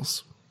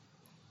principles.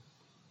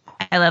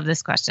 I love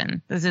this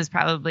question. This is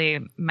probably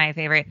my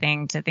favorite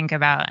thing to think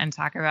about and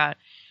talk about.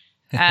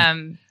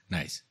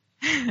 Nice.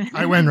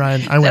 I win,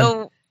 Ryan. I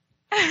win.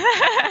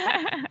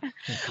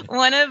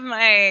 One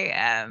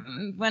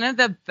of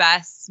the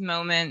best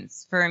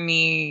moments for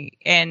me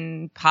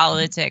in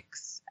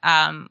politics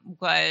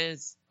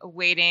was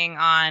waiting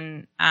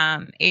on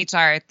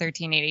HR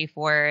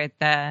 1384,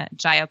 the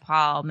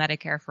Jayapal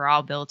Medicare for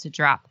All bill, to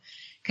drop,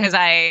 because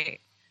I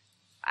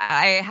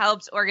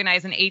helped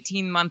organize an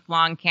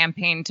 18-month-long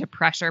campaign to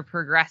pressure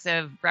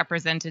progressive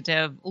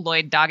Representative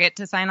Lloyd Doggett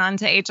to sign on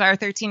to HR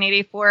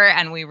 1384,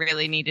 and we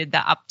really needed the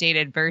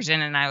updated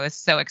version, and I was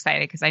so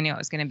excited because I knew it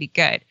was going to be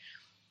good.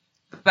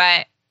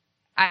 But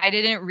I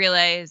didn't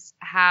realize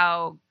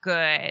how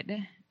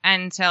good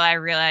until I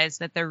realized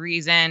that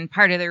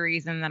part of the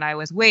reason that I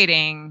was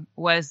waiting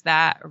was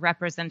that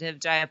Representative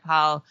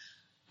Jayapal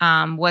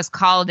was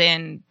called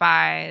in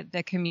by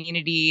the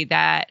community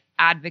that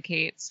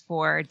advocates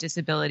for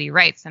disability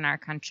rights in our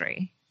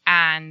country,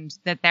 and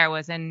that there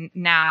was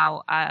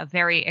now a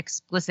very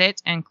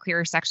explicit and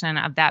clear section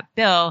of that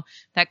bill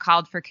that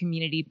called for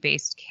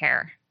community-based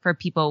care for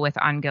people with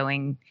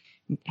ongoing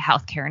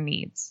healthcare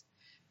needs.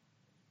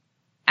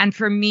 And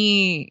for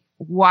me,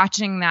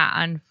 watching that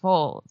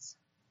unfold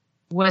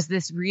was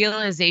this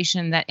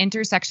realization that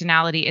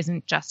intersectionality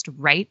isn't just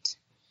right,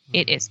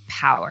 it is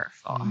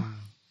powerful.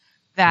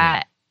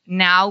 That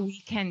now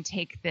we can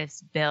take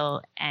this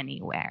bill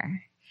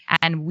anywhere,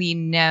 and we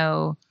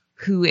know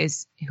who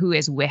is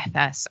with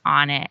us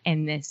on it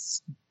in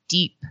this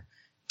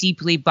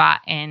deeply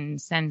bought in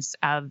sense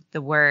of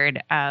the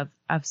word of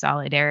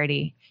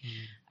solidarity.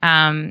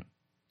 And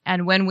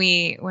when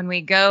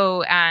we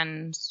go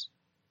and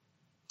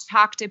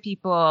talk to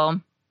people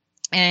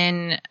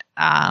in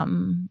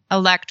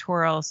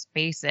electoral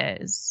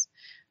spaces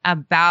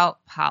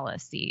about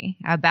policy,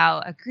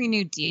 about a Green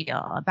New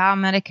Deal, about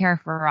Medicare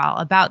for All,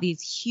 about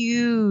these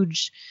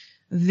huge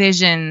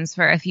visions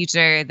for a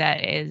future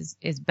that is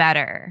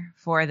better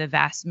for the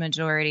vast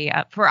majority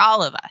for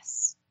all of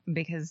us,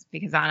 because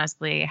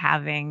honestly,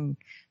 having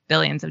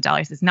billions of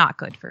dollars is not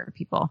good for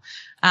people.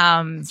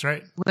 That's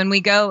right. When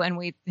we go and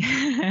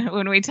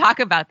when we talk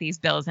about these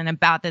bills and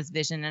about this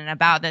vision and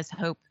about this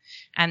hope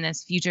and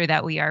this future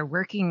that we are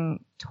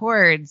working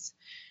towards,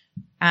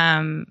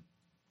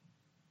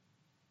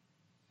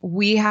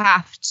 we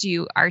have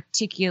to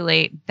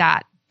articulate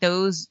that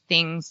those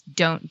things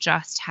don't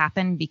just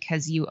happen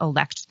because you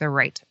elect the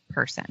right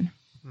person.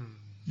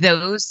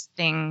 Those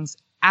things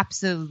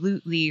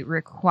absolutely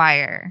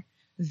require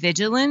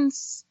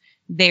vigilance.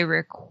 They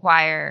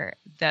require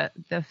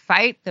the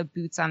fight, the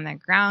boots on the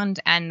ground.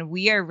 And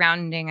we are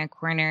rounding a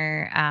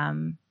corner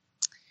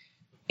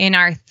in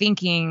our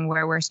thinking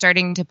where we're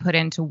starting to put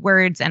into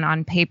words and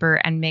on paper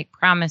and make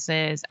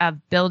promises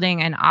of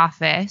building an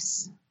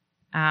office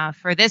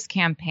for this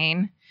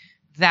campaign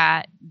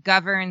that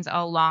governs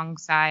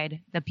alongside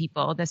the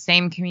people, the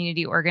same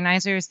community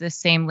organizers, the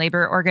same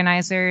labor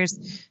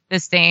organizers, the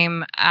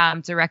same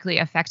directly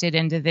affected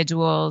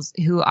individuals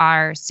who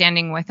are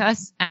standing with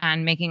us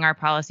and making our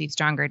policy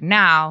stronger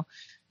now,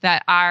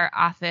 that our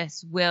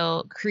office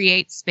will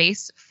create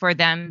space for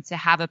them to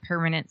have a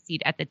permanent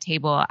seat at the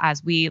table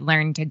as we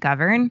learn to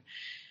govern.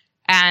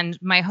 And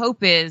my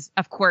hope is,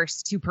 of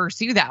course, to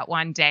pursue that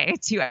one day,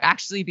 to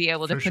actually be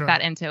able to put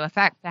that into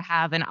effect, to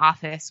have an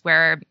office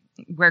where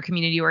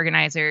community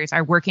organizers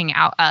are working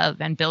out of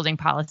and building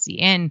policy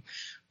in,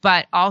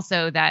 but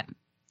also that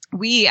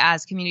we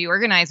as community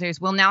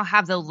organizers will now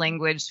have the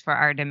language for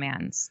our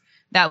demands,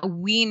 that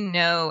we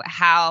know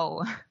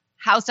how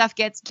stuff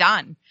gets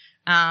done.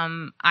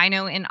 I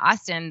know in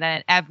Austin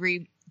that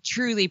every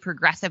truly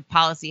progressive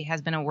policy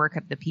has been a work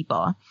of the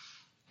people.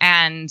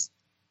 And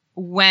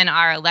when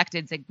our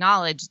electeds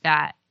acknowledge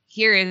that,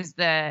 here is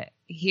their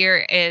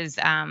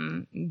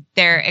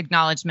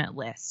acknowledgement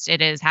list.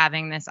 It is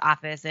having this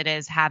office. It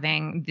is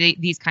having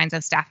these kinds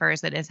of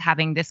staffers. It is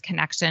having this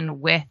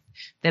connection with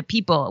the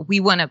people.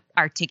 We want to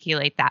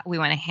articulate that. We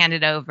want to hand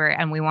it over,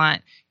 and we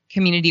want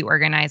community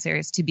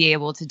organizers to be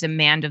able to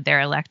demand of their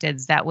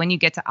electeds that when you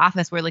get to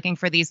office, we're looking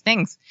for these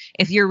things.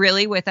 If you're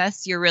really with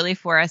us, you're really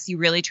for us, you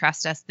really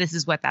trust us, this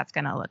is what that's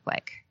going to look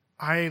like.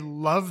 I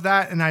love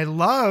that.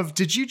 And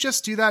did you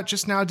just do that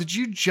just now? Did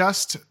you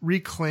just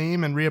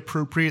reclaim and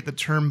reappropriate the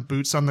term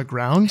boots on the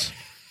ground?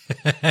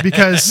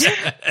 Because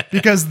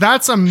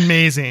that's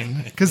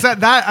amazing. Because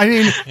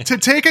to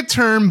take a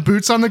term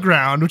boots on the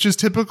ground, which is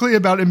typically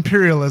about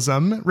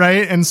imperialism,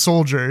 right? And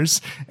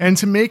soldiers, and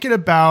to make it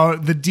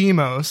about the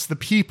demos, the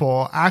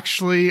people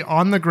actually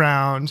on the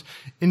ground,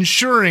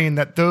 ensuring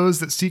that those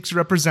that seek to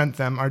represent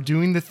them are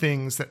doing the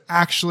things that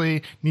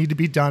actually need to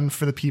be done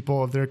for the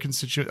people of their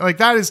constituent. Like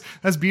that's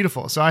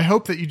beautiful. So I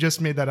hope that you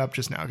just made that up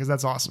just now, because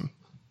that's awesome.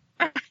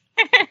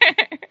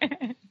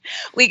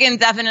 We can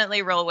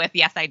definitely roll with,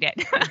 yes, I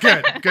did.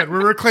 Good.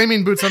 We're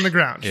reclaiming boots on the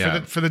ground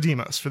for the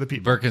demos, for the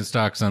people.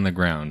 Birkenstocks on the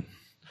ground.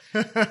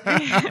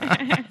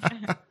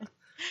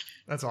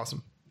 That's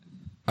awesome.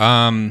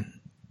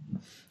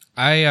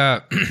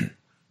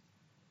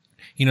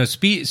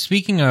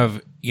 Speaking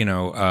of,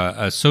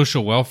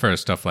 social welfare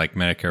stuff like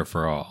Medicare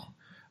for All,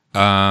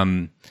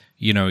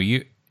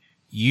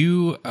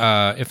 you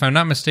if I'm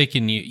not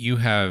mistaken, you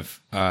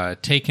have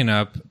taken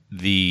up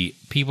the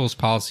People's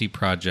Policy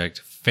Project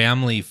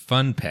Family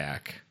Fun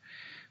Pack,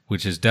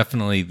 which is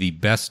definitely the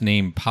best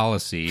named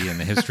policy in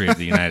the history of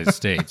the United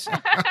States.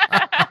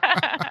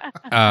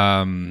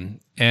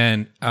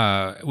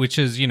 Which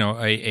is,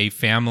 a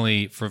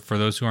family, for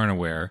those who aren't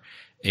aware,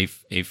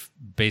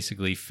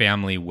 basically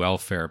family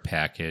welfare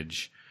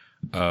package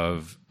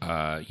of,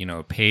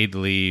 paid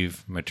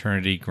leave,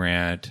 maternity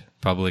grant,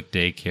 public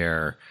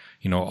daycare,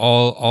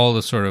 all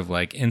the sort of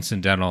like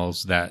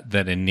incidentals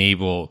that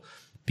enable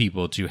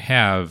people to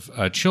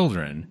have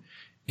children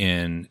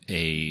in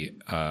a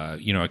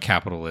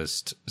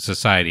capitalist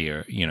society,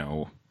 or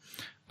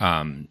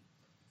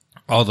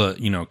all the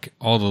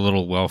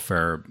little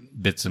welfare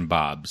bits and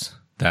bobs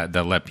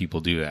that let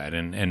people do that,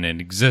 and it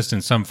exists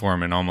in some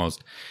form in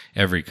almost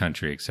every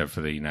country except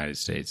for the United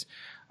States.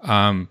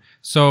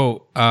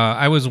 So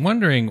I was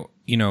wondering,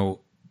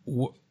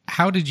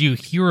 how did you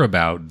hear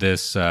about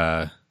this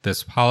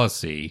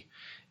policy,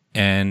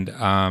 and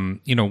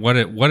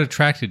what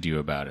attracted you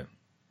about it?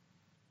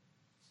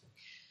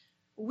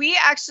 We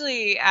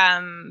actually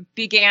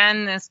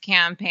began this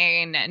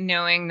campaign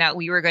knowing that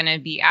we were going to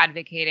be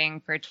advocating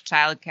for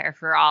childcare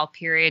for all,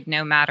 period,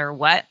 no matter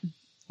what.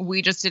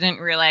 We just didn't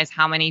realize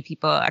how many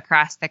people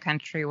across the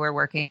country were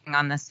working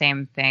on the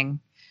same thing.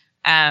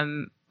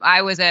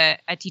 I was a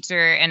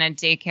teacher in a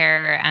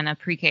daycare and a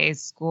pre-K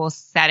school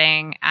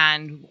setting,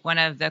 and one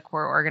of the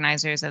core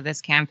organizers of this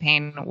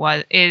campaign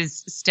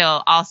is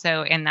still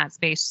also in that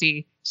space.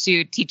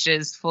 She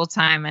teaches full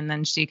time, and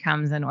then she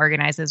comes and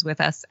organizes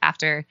with us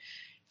after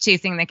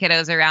chasing the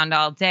kiddos around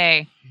all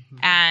day. Mm-hmm.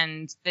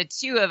 And the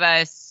two of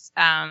us,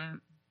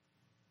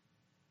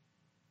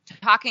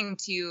 talking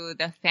to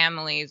the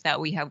families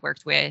that we have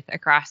worked with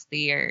across the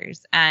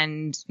years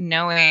and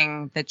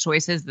knowing the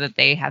choices that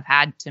they have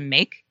had to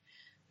make,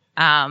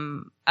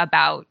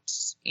 about,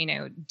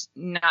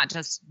 not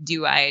just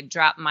do I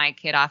drop my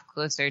kid off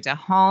closer to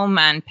home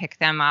and pick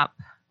them up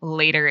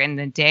later in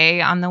the day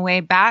on the way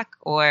back,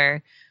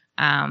 or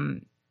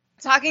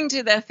talking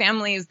to the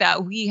families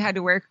that we had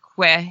to work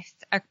with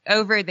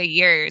over the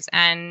years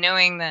and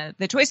knowing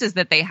the choices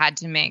that they had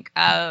to make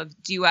of,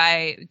 do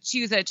I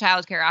choose a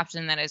childcare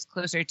option that is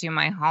closer to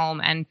my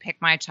home and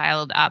pick my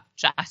child up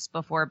just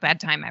before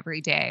bedtime every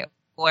day?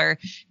 Or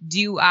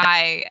do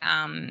I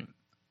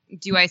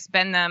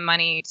spend the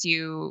money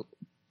to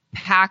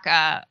pack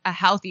a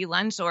healthy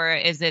lunch, or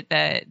is it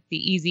the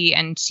easy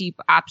and cheap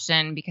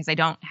option because I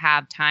don't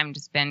have time to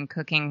spend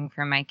cooking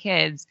for my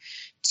kids?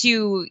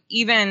 To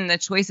even the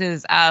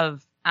choices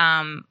of,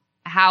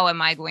 how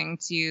am I going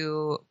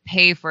to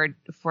pay for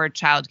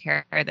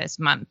childcare this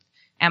month?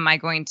 Am I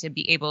going to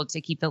be able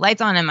to keep the lights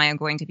on? Am I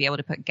going to be able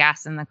to put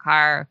gas in the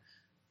car?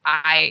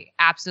 I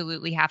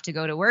absolutely have to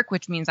go to work,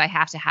 which means I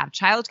have to have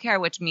childcare,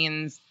 which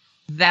means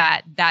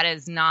that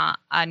is not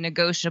a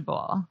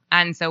negotiable.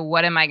 And so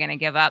what am I going to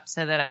give up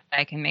so that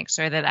I can make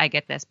sure that I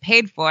get this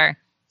paid for?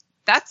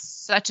 That's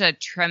such a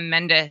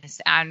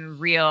tremendous and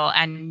real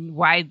and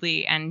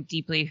widely and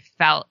deeply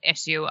felt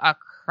issue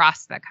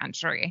across the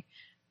country.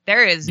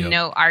 There is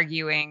no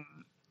arguing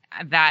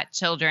that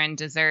children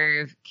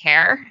deserve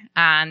care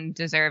and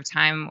deserve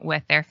time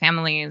with their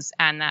families,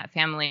 and that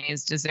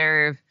families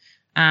deserve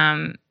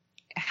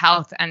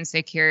health and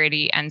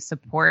security and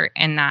support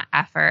in that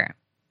effort.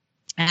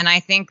 And I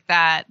think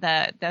that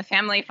the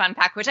family fun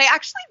pack, which I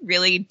actually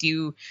really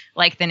do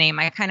like the name.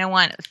 I kind of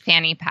want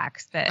fanny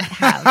packs that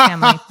have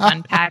family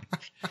fun pack.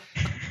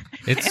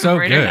 It's so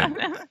good.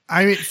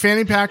 I mean,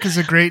 fanny pack is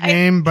a great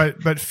name,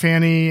 but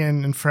Fanny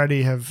and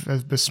Freddie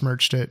have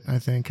besmirched it. I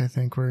think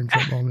we're in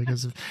trouble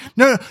because of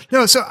no.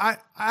 So I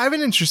have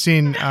an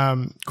interesting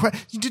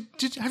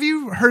have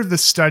you heard of the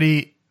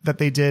study that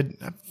they did?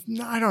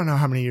 I don't know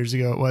how many years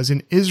ago it was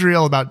in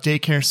Israel about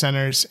daycare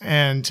centers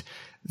and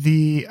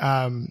the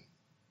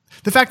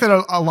fact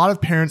that a lot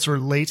of parents were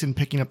late in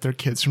picking up their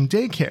kids from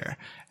daycare.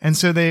 And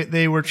so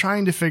they were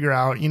trying to figure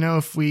out,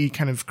 if we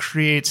kind of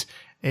create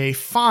a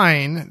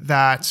fine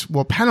that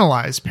will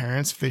penalize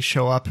parents if they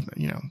show up,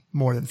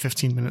 more than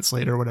 15 minutes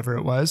late or whatever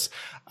it was,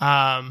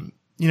 might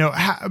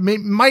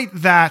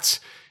that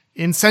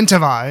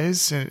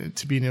incentivize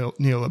to be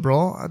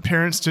neoliberal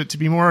parents to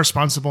be more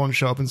responsible and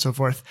show up and so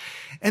forth.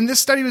 And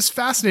this study was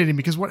fascinating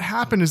because what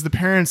happened is the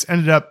parents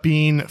ended up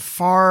being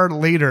far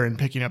later in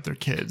picking up their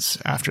kids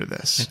after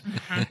this.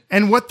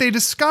 And what they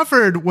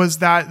discovered was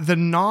that the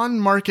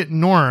non-market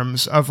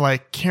norms of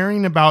like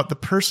caring about the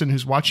person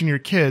who's watching your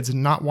kids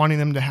and not wanting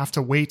them to have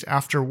to wait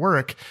after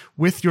work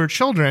with your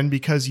children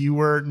because you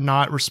were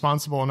not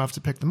responsible enough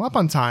to pick them up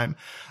on time.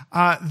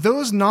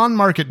 Those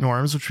non-market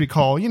norms, which we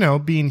call,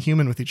 being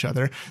human with each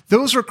other,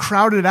 those were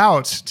crowded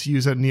out, to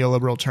use a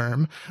neoliberal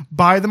term,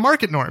 by the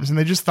market norms. And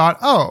they just thought,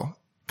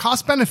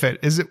 cost benefit.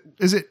 Is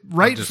it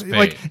right?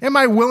 Like, am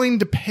I willing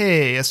to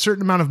pay a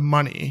certain amount of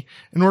money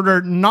in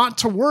order not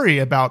to worry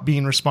about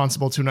being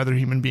responsible to another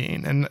human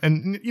being?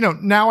 And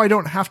now I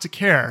don't have to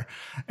care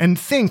and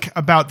think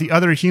about the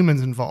other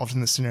humans involved in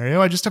this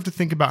scenario. I just have to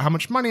think about how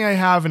much money I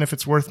have and if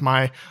it's worth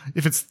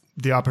if it's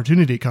the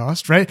opportunity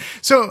cost, right?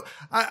 So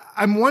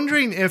I'm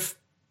wondering if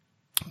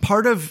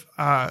part of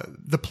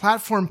the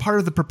platform, part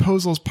of the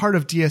proposals, part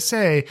of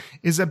DSA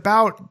is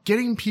about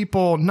getting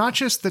people not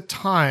just the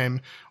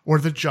time or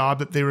the job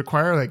that they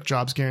require, like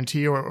jobs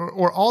guarantee,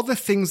 or all the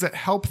things that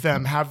help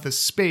them have the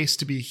space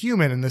to be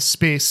human and the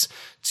space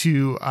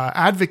to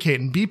advocate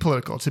and be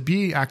political, to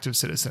be active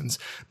citizens,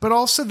 but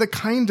also the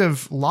kind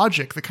of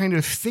logic, the kind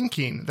of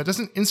thinking that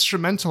doesn't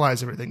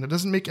instrumentalize everything, that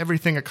doesn't make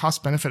everything a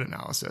cost-benefit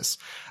analysis.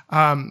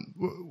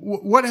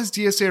 What has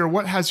DSA or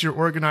what has your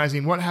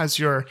organizing, what has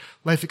your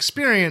life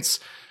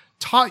experience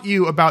taught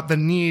you about the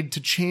need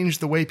to change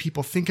the way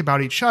people think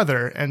about each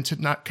other and to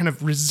not kind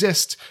of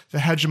resist the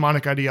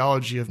hegemonic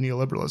ideology of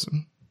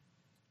neoliberalism?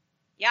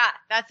 Yeah,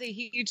 that's a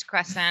huge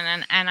question.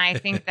 And I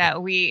think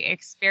that we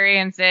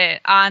experience it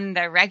on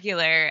the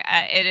regular.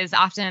 It is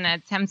often a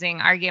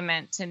tempting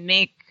argument to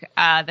make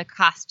the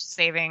cost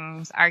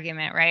savings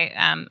argument, right?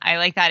 I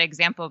like that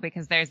example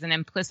because there's an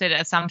implicit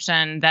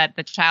assumption that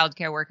the child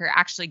care worker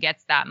actually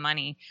gets that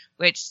money,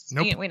 which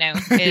we know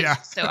is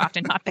so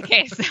often not the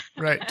case.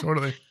 Right,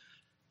 totally.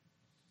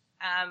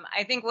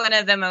 I think one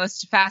of the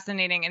most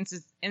fascinating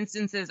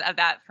instances of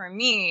that for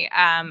me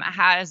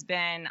has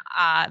been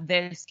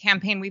this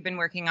campaign we've been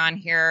working on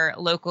here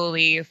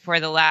locally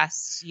for the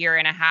last year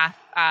and a half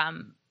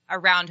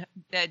around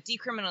the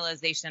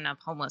decriminalization of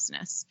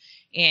homelessness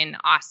in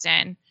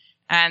Austin.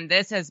 And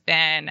this has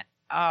been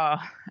a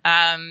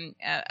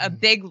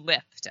big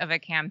lift of a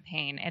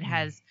campaign. It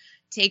has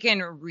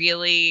taken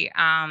really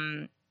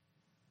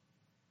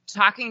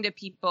talking to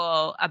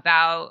people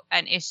about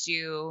an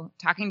issue,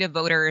 talking to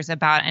voters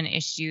about an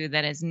issue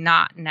that is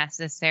not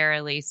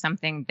necessarily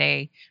something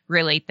they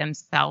relate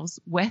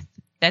themselves with,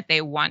 that they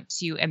want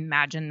to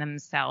imagine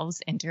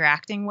themselves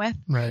interacting with.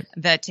 Right.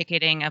 The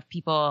ticketing of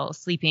people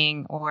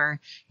sleeping or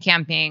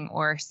camping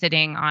or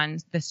sitting on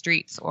the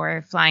streets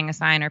or flying a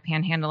sign or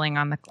panhandling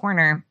on the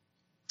corner.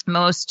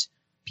 Most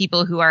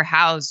people who are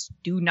housed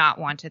do not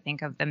want to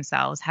think of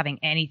themselves having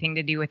anything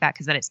to do with that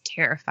because that is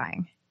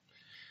terrifying.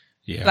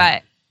 Yeah.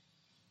 But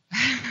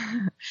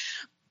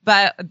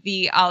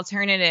the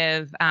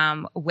alternative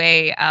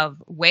way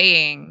of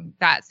weighing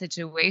that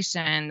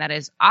situation that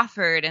is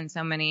offered in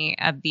so many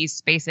of these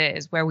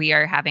spaces where we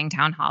are having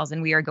town halls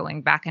and we are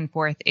going back and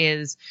forth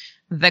is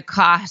the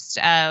cost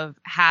of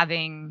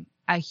having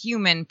a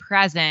human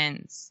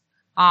presence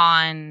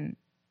that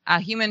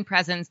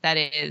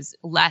is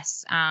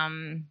less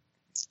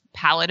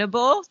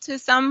palatable to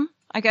some,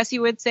 I guess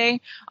you would say,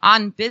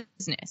 on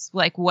business.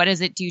 Like, what does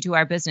it do to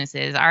our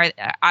businesses?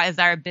 Is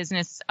our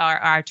business,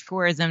 our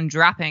tourism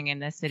dropping in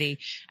this city?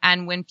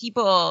 And when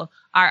people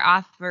are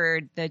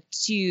offered the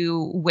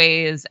two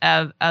ways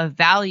of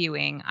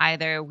valuing,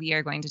 either we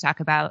are going to talk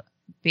about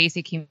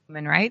basic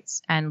human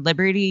rights and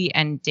liberty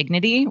and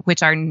dignity,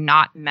 which are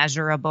not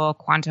measurable,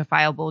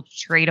 quantifiable,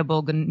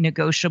 tradable,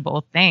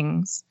 negotiable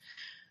things,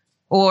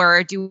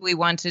 or do we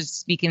want to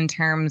speak in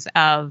terms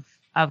of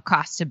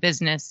cost to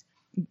business?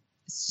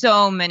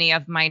 So many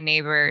of my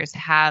neighbors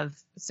have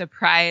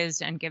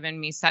surprised and given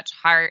me such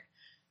heart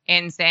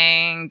in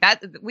saying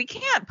that we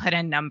can't put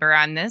a number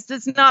on this.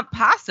 It's not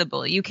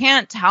possible. You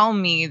can't tell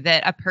me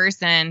that a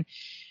person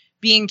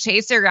being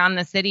chased around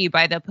the city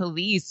by the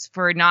police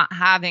for not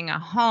having a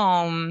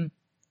home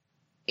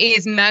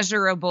is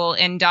measurable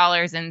in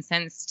dollars and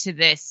cents to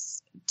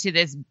this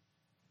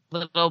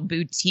little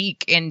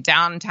boutique in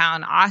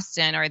downtown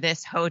Austin or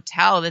this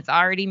hotel that's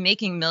already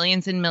making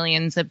millions and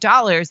millions of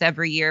dollars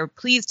every year.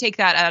 Please take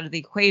that out of the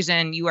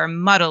equation. You are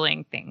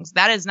muddling things.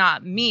 That is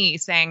not me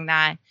saying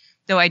that,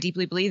 though I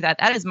deeply believe that.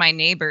 That is my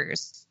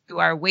neighbors who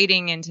are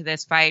wading into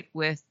this fight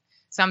with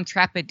some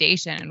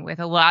trepidation, with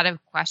a lot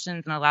of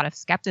questions and a lot of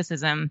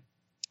skepticism.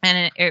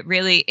 And it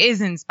really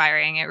is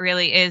inspiring. It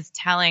really is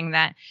telling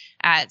that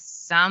at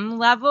some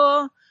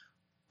level,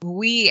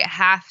 we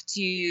have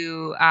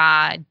to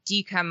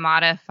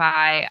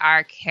decommodify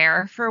our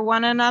care for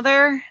one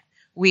another.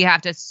 We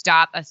have to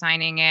stop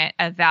assigning it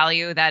a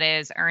value that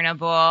is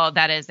earnable,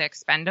 that is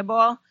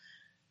expendable.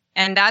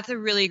 And that's a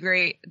really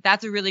great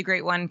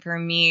one for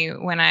me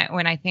when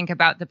I think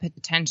about the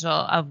potential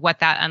of what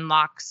that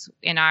unlocks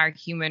in our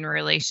human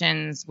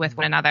relations with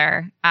one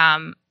another.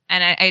 And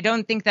I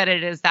don't think that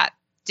it is that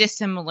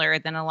dissimilar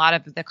than a lot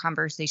of the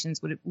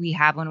conversations we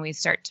have when we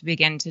start to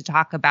begin to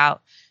talk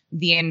about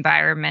the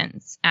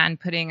environments and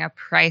putting a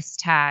price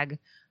tag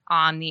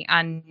on the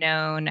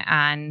unknown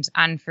and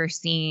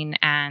unforeseen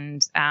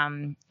and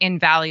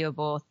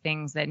invaluable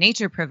things that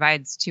nature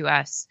provides to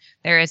us.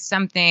 There is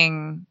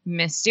something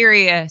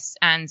mysterious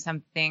and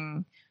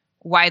something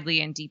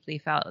widely and deeply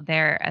felt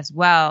there as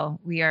well.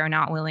 We are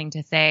not willing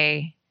to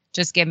say,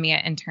 just give me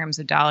it in terms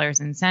of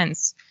dollars and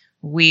cents.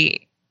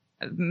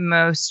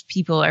 Most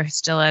people are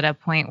still at a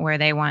point where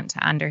they want to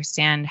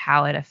understand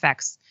how it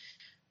affects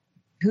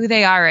who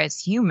they are as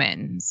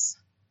humans.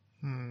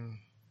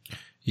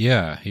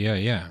 Yeah.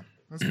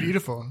 That's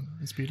beautiful.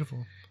 It's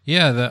beautiful.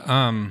 Yeah.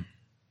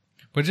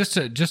 But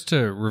just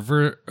to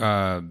revert,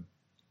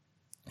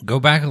 go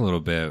back a little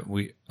bit.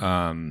 We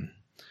got a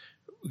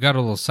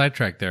little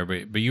sidetracked there,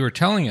 but you were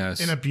telling us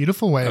in a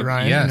beautiful way,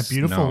 Ryan. Yes, in a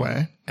beautiful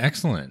way.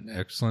 Excellent.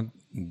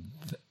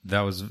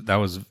 That was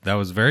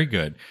very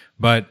good.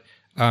 But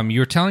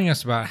you were telling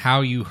us about how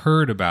you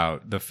heard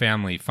about the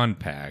Family Fun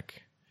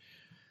Pack.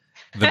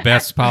 The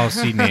best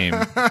policy name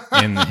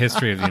in the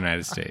history of the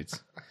United States,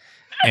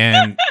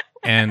 and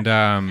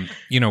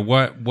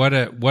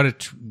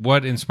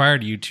what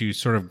inspired you to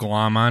sort of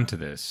glom onto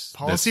this?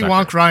 Policy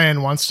Wonk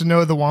Ryan wants to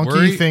know the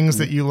wonky things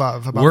that you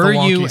love about the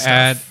wonky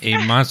stuff. Were you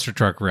at a monster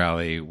truck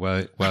rally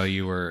while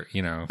you were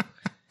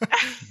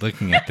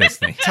looking at this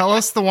thing? Tell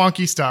us the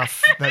wonky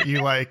stuff that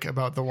you like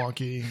about the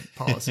wonky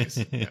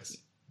policies. Yes.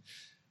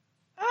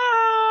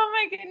 Oh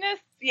my goodness.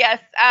 Yes.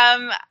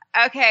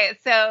 Okay,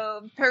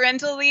 so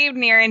parental leave,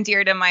 near and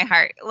dear to my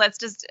heart. Let's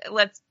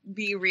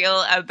be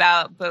real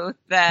about both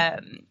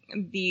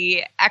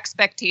the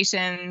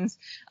expectations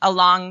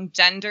along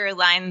gender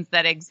lines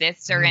that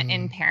exist or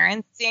in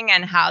parenting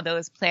and how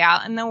those play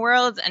out in the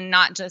world, and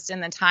not just in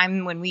the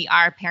time when we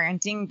are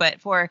parenting,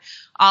 but for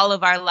all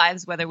of our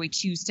lives, whether we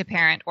choose to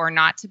parent or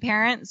not to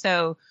parent.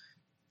 So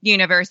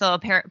universal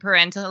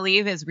parental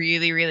leave is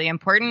really, really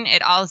important.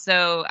 It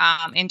also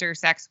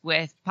intersects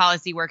with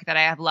policy work that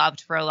I have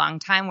loved for a long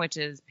time, which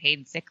is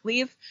paid sick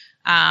leave.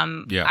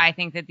 I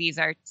think that these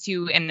are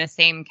two in the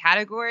same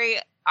category.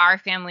 Our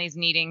families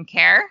needing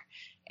care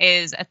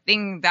is a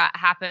thing that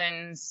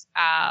happens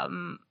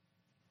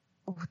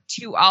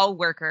to all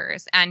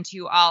workers and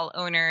to all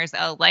owners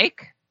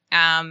alike.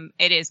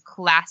 It is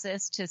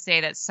classist to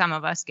say that some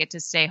of us get to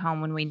stay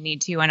home when we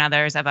need to and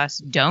others of us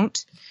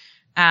don't.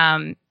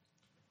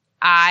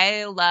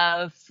 I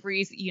love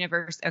free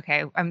university.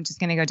 Okay, I'm just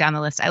going to go down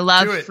the list. I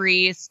love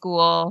free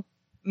school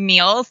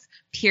meals,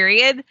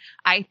 period.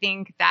 I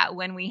think that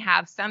when we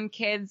have some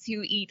kids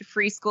who eat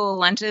free school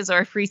lunches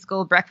or free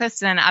school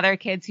breakfasts and other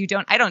kids who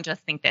don't, I don't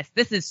just think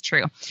this is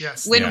true.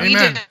 Yes. When we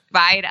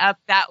divide up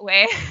that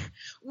way,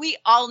 we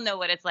all know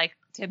what it's like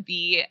to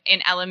be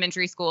in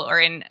elementary school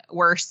or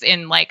worse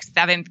in like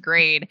 7th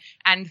grade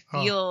and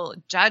feel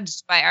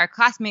judged by our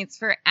classmates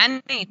for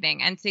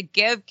anything. And to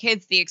give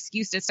kids the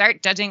excuse to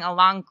start judging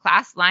along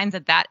class lines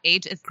at that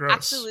age is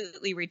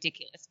absolutely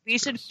ridiculous. We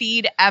should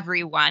feed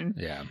everyone.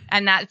 Yeah.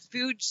 And that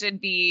food should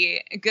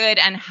be good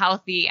and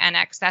healthy and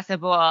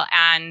accessible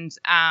and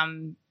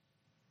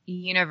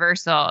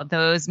universal.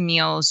 Those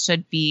meals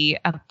should be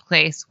a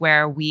place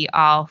where we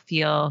all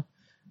feel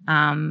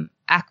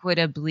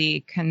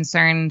equitably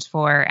concerned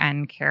for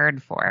and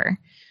cared for.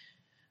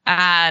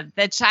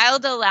 The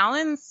child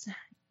allowance,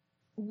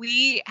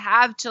 we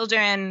have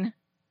children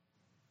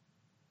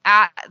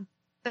at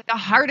the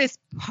hardest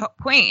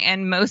point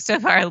in most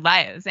of our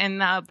lives,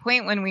 and the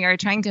point when we are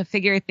trying to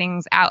figure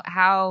things out,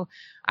 how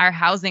our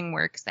housing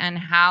works and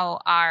how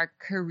our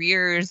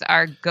careers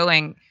are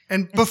going.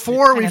 And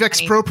before we've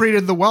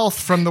expropriated the wealth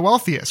from the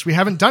wealthiest, we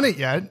haven't done it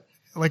yet.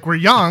 Like, we're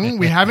young,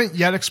 we haven't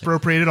yet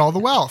expropriated all the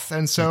wealth.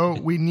 And so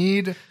we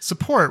need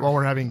support while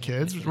we're having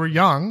kids. We're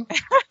young.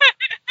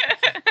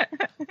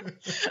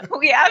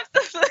 We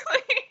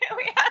absolutely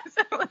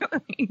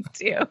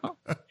do.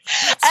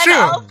 It's and true.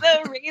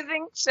 Also,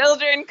 raising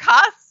children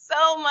costs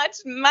so much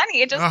money.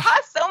 It just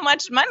costs so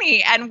much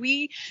money. And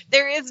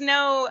there is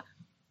no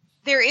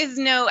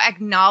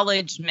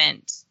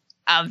acknowledgement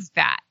of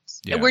that.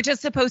 Yeah. We're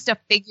just supposed to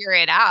figure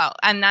it out.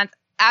 And that's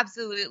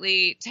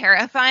absolutely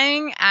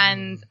terrifying.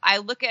 And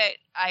I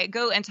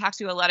go and talk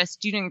to a lot of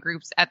student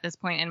groups at this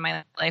point in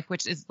my life,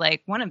 which is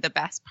like one of the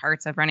best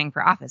parts of running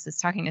for office is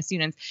talking to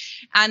students.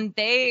 And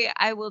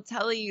I will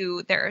tell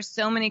you, there are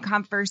so many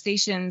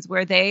conversations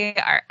where they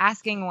are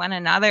asking one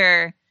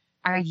another,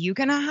 are you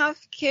going to have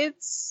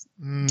kids?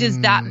 Does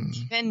that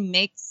even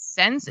make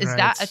sense? Is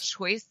that a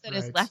choice that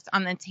is left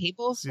on the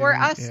table for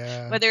us?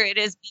 Yeah. Whether it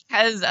is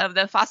because of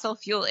the fossil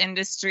fuel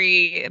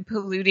industry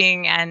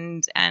polluting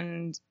and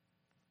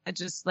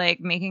just like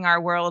making our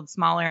world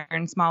smaller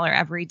and smaller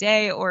every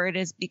day, or it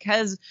is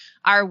because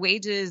our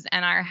wages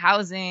and our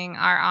housing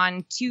are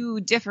on two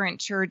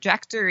different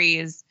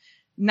trajectories.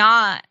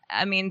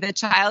 The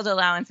child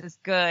allowance is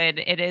good.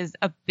 It is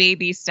a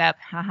baby step.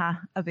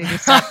 A baby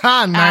step.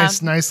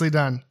 Nicely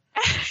done.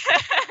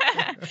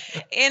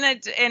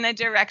 in a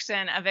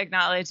direction of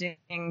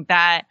acknowledging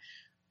that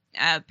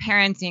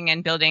parenting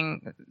and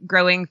building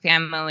growing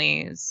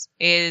families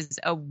is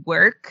a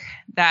work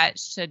that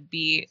should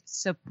be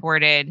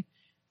supported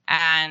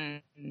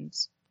and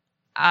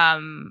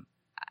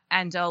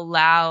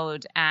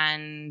allowed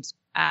and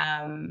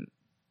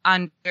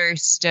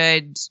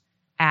understood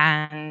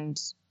and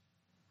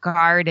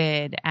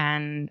guarded,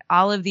 and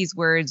all of these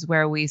words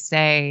where we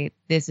say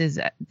this is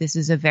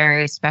a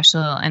very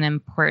special and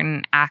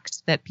important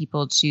act that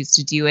people choose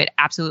to do. It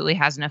absolutely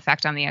has an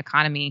effect on the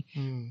economy,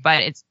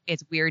 but it's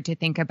weird to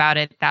think about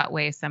it that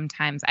way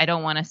sometimes. I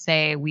don't want to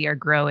say we are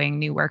growing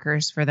new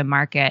workers for the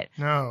market.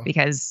 No,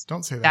 because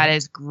don't say that. That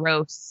is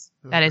gross.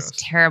 Really that is gross.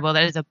 Terrible.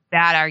 That is a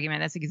bad argument.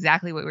 That's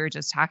exactly what we were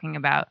just talking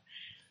about.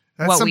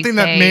 That's something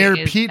that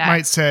Mayor Pete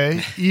might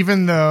say,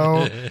 even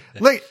though,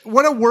 like,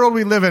 what a world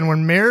we live in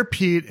when Mayor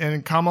Pete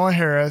and Kamala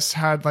Harris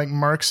had like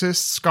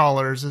Marxist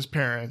scholars as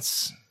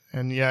parents,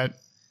 and yet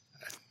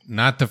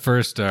not the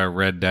first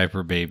red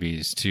diaper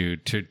babies to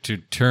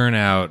turn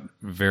out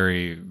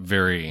very,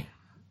 very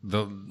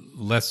the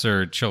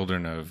lesser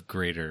children of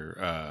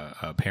greater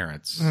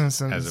parents.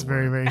 It's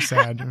very, very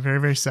sad. Very,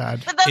 very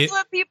sad. But that's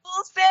what people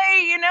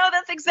say.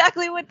 That's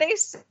exactly what they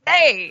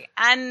say,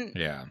 and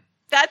yeah.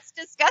 That's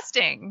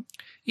disgusting.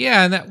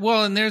 Yeah, and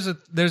there's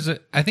a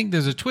I think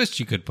there's a twist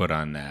you could put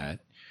on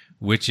that,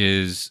 which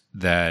is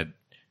that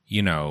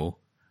you're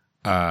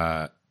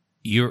not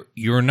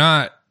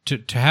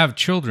to have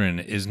children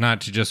is not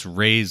to just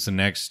raise the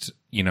next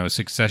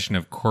succession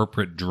of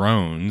corporate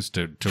drones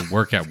to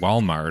work at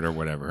Walmart or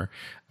whatever,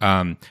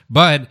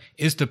 but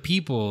is to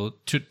people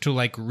to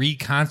like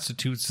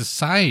reconstitute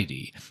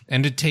society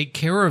and to take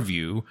care of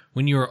you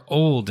when you're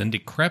old and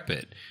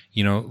decrepit.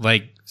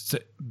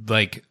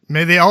 Like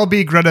may they all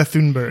be Greta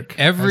Thunberg.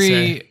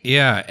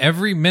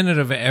 Every minute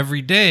of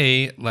every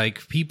day,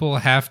 like people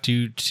have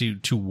to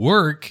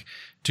work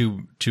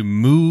to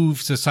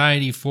move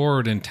society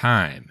forward in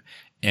time.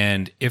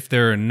 And if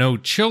there are no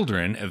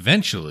children,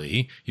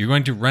 eventually you're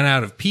going to run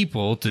out of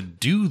people to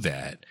do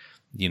that,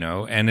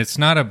 and it's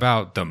not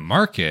about the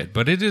market,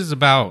 but it is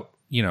about,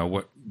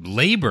 what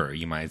labor,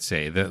 you might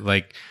say, that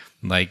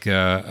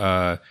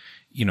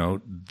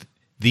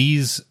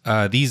these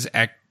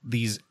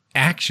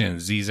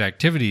actions, these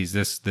activities,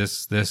 this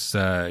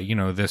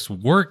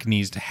work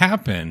needs to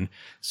happen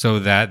so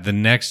that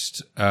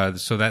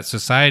so that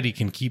society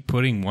can keep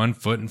putting one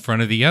foot in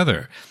front of the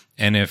other.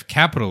 And if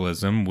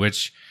capitalism,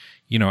 which,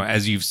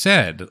 as you've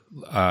said,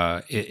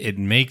 it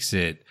makes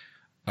it,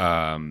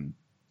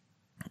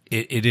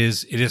 it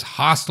is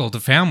hostile to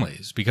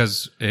families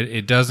because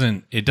it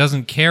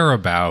doesn't care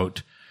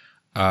about,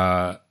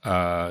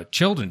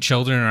 children.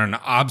 Children are an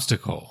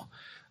obstacle.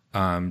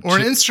 Or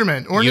an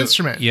instrument,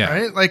 yeah.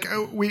 Right? Like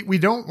we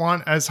don't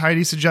want, as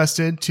Heidi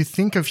suggested, to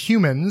think of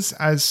humans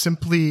as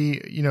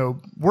simply,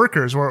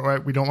 workers,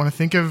 or we don't want to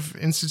think of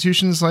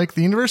institutions like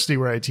the university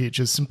where I teach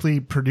as simply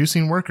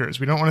producing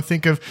workers. We don't want to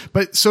think of,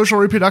 but social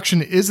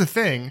reproduction is a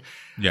thing.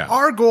 Yeah.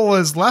 Our goal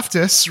as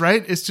leftists,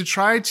 right, is to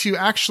try to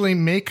actually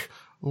make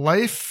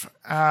life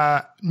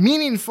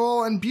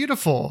meaningful and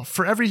beautiful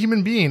for every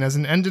human being as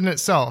an end in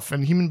itself,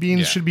 and human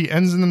beings should be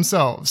ends in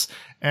themselves.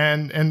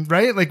 And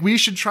right, like we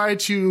should try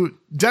to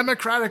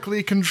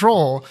democratically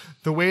control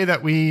the way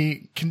that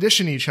we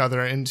condition each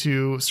other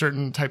into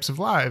certain types of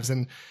lives.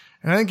 And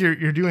I think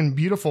you're doing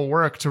beautiful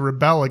work to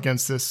rebel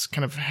against this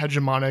kind of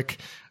hegemonic,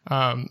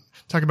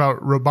 talk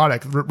about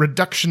robotic,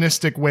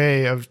 reductionistic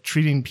way of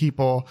treating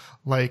people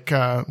like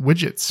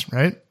widgets,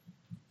 right?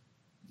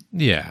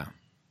 Yeah.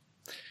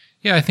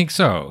 Yeah, I think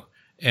so.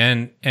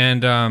 And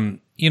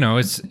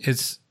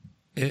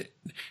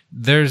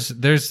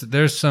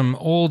there's some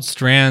old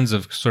strands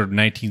of sort of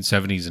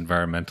 1970s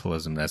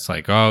environmentalism that's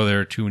like, oh, there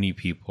are too many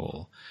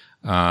people.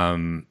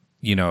 And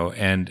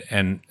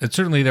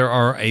certainly there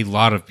are a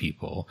lot of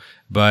people,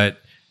 but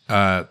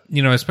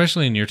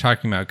especially when you're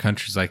talking about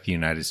countries like the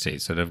United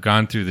States that have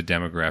gone through the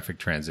demographic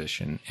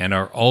transition and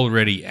are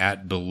already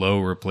at below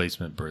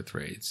replacement birth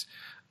rates.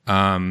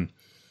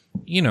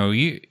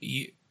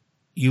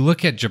 You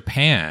look at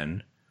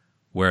Japan,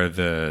 where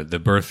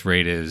the birth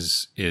rate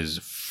is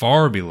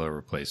far below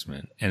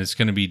replacement, and it's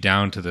going to be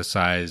down to the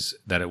size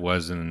that it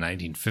was in the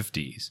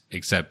 1950s,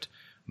 except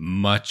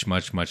much,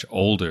 much, much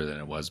older than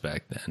it was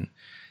back then.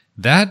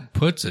 That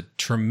puts a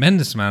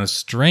tremendous amount of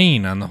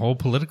strain on the whole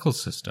political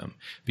system,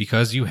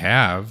 because you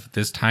have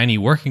this tiny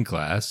working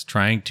class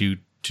trying to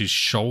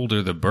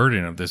shoulder the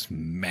burden of this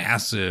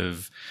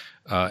massive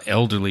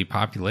elderly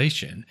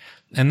population.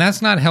 And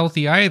that's not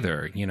healthy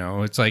either.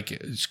 It's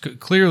like,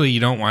 clearly you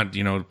don't want,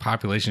 the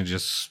population to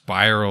just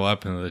spiral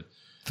up into the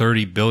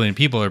 30 billion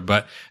people,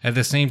 but at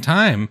the same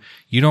time,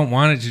 you don't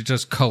want it to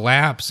just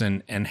collapse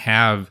and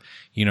have,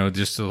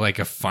 just like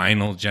a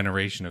final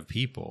generation of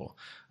people.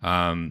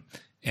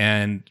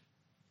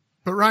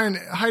 But Ryan,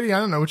 Heidi, I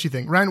don't know what you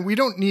think. Ryan, we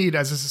don't need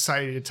as a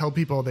society to tell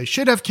people they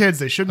should have kids,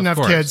 they shouldn't have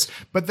kids.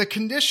 But the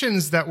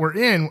conditions that we're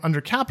in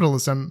under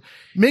capitalism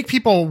make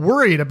people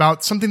worried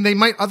about something they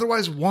might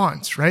otherwise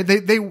want, right?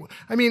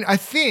 I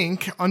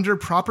think under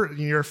proper,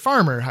 you're a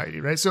farmer,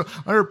 Heidi, right? So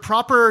under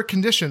proper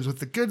conditions with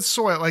the good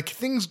soil, like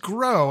things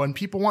grow and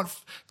people want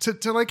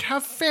to like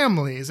have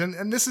families.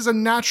 And this is a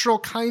natural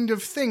kind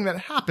of thing that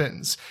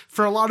happens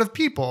for a lot of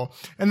people.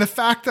 And the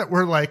fact that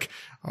we're like,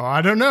 oh,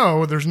 I don't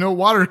know, there's no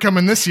water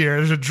coming this year,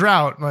 there's a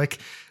drought, like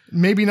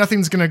maybe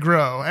nothing's going to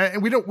grow.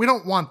 And we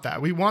don't want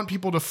that. We want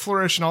people to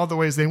flourish in all the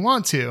ways they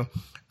want to.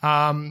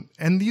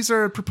 And these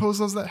are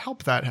proposals that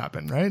help that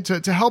happen, right?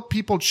 To help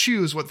people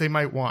choose what they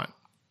might want.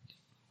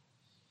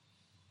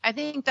 I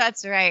think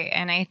that's right.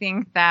 And I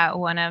think that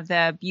one of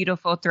the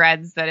beautiful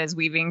threads that is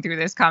weaving through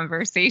this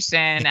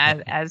conversation,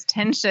 as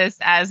tenuous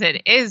as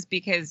it is,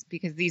 because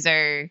these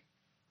are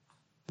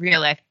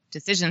real life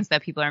decisions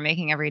that people are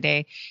making every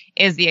day,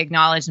 is the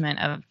acknowledgement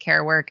of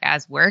care work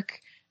as work.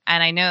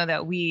 And I know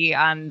that we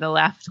on the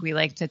left, we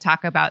like to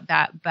talk about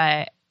that,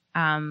 but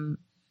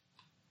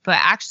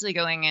actually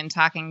going and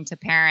talking to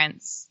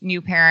parents,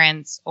 new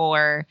parents,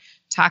 or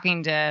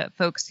talking to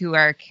folks who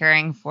are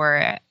caring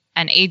for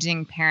an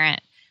aging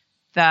parent,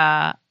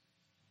 the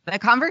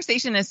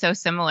conversation is so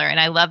similar. And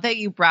I love that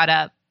you brought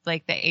up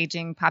like the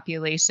aging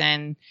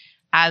population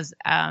as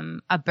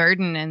a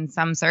burden in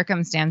some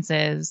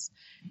circumstances.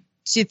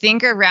 To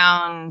think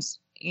around,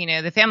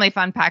 the family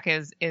fun pack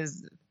is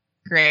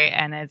great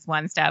and it's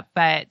one step,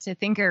 but to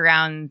think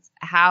around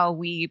how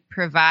we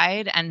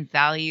provide and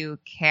value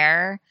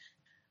care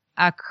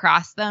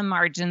across the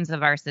margins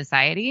of our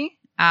society,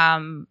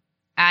 and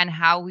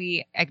how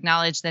we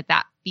acknowledge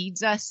that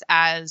feeds us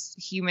as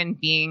human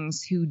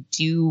beings who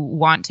do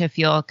want to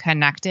feel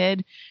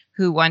connected,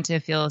 who want to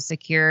feel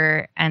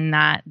secure, and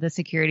that the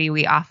security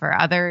we offer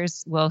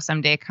others will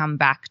someday come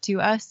back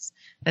to us.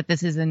 That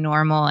this is a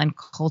normal and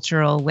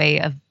cultural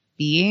way of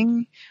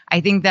being.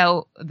 I think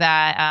that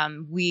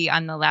we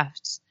on the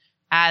left,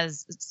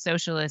 as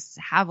socialists,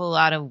 have a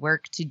lot of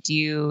work to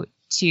do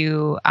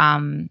to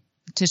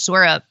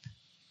shore up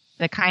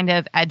the kind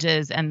of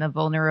edges and the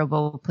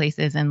vulnerable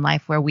places in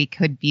life where we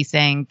could be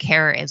saying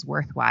care is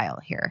worthwhile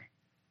here.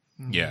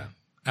 Yeah,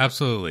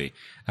 absolutely.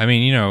 I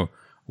mean,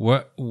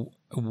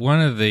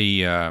 one of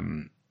the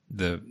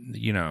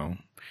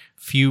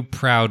few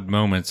proud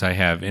moments I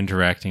have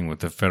interacting with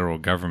the federal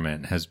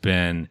government has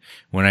been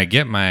when I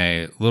get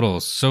my little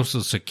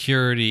Social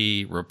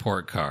Security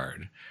report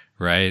card,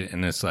 right?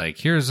 And it's like,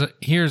 here's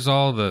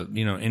all the,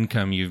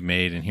 income you've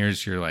made, and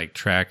here's your like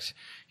tracked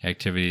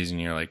activities and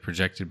your like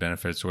projected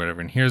benefits or whatever.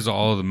 And here's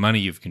all the money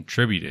you've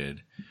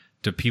contributed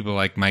to people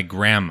like my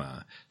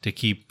grandma to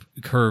keep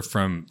her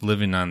from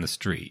living on the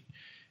street,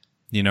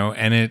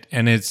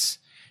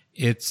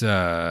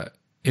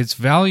 it's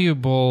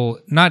valuable,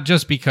 not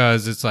just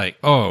because it's like,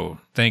 oh,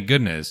 thank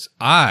goodness,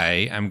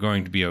 I am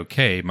going to be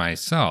okay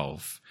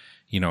myself,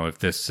 if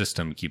this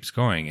system keeps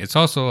going. It's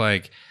also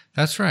like,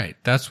 that's right.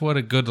 That's what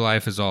a good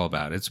life is all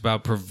about. It's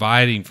about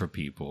providing for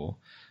people,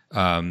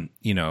 in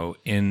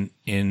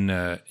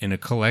a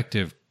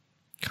collective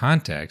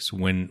context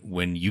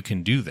when you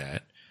can do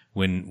that,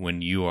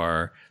 when you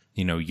are,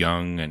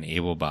 young and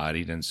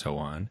able-bodied and so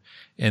on.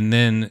 And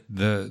then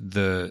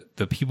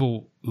the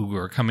people who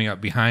are coming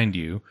up behind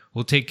you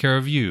will take care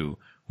of you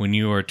when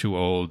you are too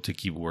old to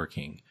keep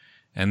working.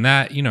 And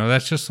that,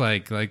 that's just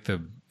like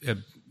the,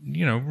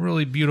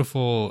 really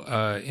beautiful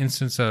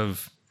instance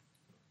of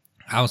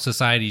how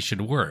society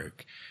should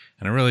work.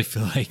 And I really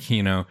feel like,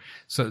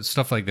 so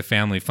stuff like the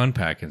family fun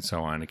pack and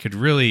so on, it could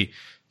really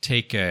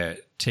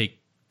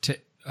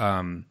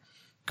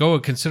go a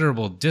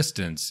considerable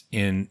distance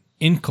in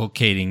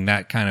inculcating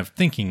that kind of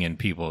thinking in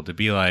people, to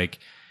be like,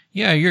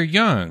 yeah, you're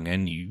young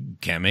and you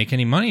can't make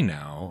any money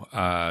now.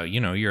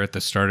 You're at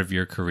the start of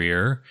your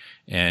career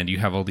and you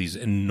have all these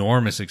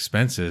enormous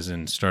expenses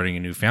in starting a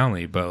new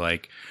family, but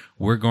like,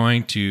 we're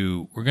going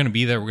to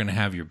be there. We're going to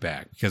have your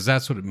back, because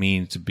that's what it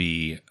means to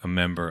be a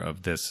member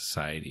of this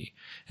society.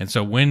 And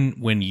so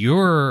when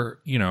you're,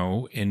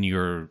 in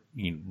your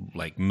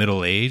like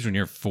middle age, when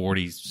you're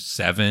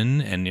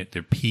 47 and at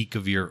the peak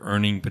of your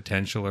earning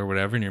potential or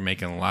whatever, and you're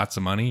making lots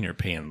of money and you're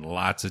paying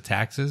lots of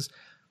taxes,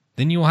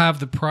 then you'll have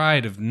the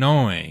pride of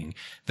knowing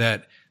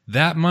that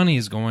that money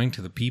is going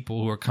to the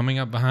people who are coming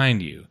up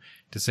behind you,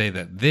 to say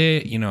that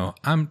they,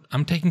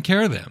 I'm taking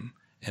care of them.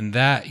 And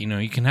that,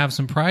 you can have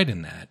some pride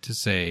in that, to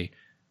say,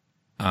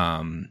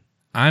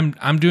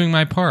 I'm doing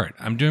my part.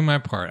 I'm doing my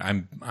part.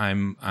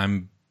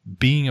 I'm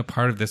being a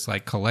part of this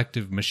like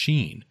collective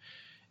machine.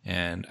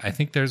 And I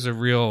think there's a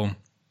real,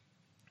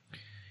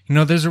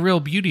 there's a real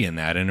beauty in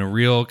that, and a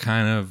real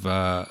kind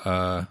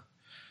of,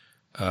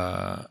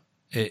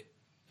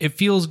 it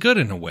feels good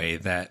in a way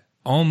that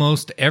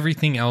almost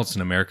everything else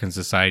in American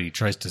society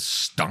tries to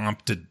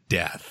stomp to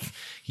death,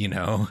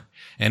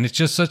 and it's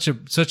just such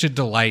a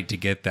delight to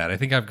get that. I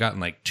think I've gotten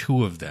like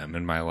 2 of them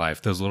in my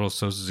life, those little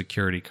Social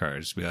Security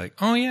cards, to be like,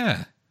 oh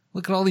yeah,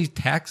 look at all these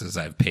taxes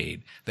I've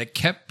paid that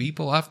kept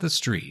people off the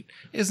street.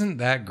 Isn't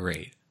that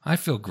great? I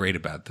feel great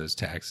about those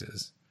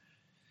taxes.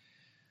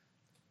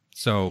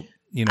 So,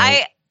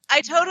 I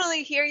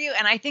totally hear you.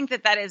 And I think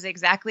that is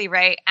exactly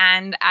right.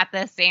 And at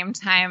the same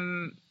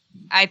time,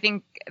 I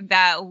think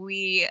that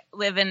we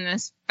live in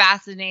this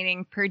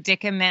fascinating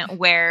predicament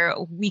where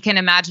we can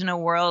imagine a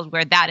world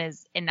where that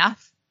is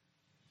enough.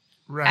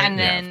 Right. And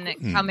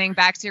then coming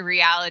back to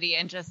reality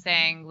and just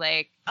saying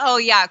like, oh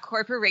yeah,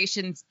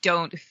 corporations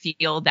don't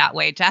feel that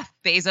way. Jeff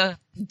Bezos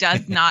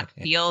does not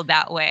feel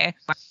that way.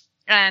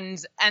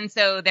 And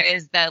so there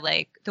is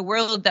the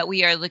world that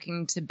we are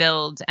looking to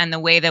build, and the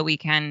way that we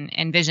can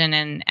envision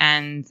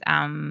and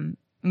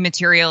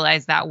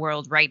materialize that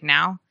world right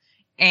now.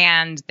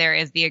 And there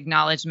is the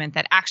acknowledgement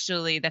that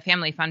actually the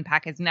family fun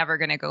pack is never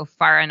going to go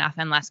far enough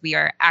unless we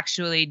are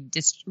actually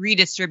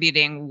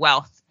redistributing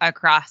wealth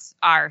across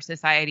our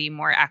society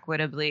more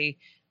equitably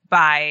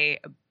by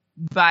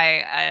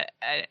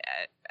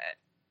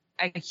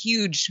a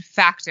huge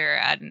factor,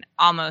 an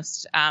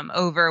almost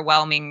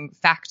overwhelming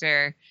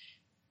factor.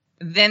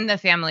 Then the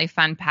family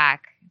fun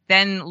pack,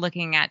 then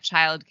looking at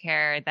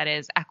childcare that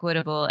is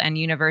equitable and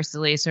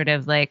universally sort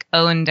of like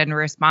owned and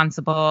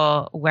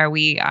responsible, where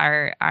we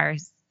are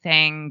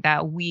saying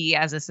that we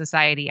as a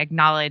society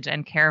acknowledge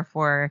and care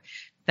for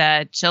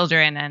the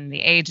children and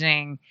the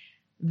aging,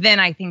 then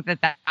I think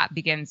that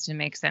begins to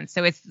make sense.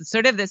 So it's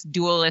sort of this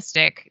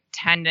dualistic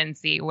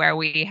tendency where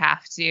we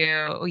have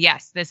to,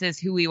 yes, this is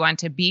who we want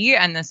to be,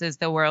 and this is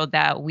the world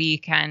that we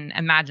can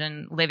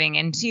imagine living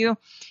into.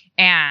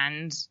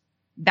 And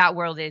that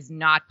world is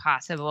not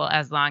possible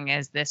as long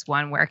as this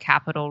one where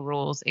capital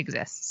rules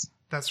exists.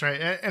 That's right.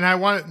 And I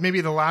want,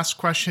 maybe the last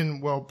question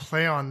will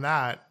play on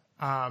that.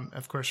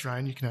 Of course,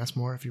 Ryan, you can ask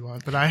more if you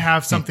want, but I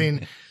have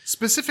something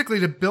specifically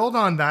to build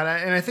on that.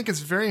 And I think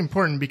it's very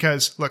important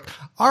because, look,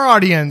 our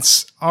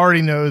audience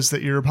already knows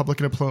that your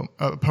Republican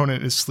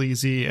opponent is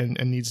sleazy and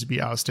needs to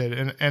be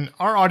ousted. And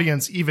our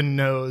audience even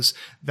knows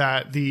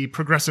that the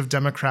progressive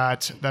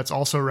Democrat that's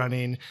also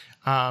running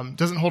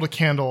doesn't hold a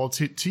candle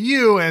to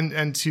you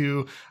and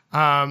to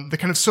the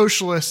kind of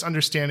socialist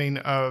understanding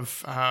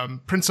of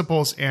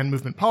principles and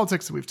movement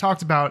politics that we've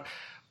talked about.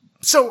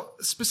 So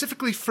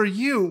specifically for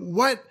you,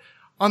 what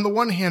on the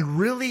one hand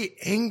really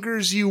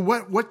angers you?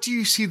 What do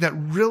you see that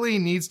really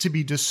needs to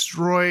be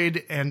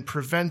destroyed and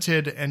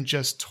prevented and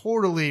just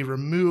totally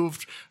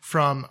removed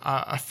from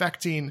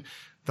affecting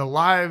the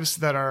lives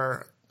that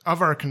are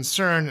of our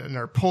concern and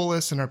our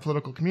polis and our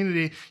political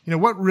community?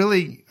 What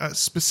really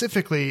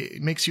specifically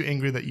makes you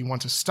angry that you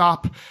want to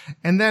stop?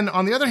 And then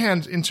on the other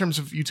hand, in terms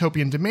of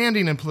utopian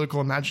demanding and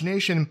political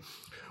imagination,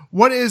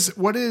 what is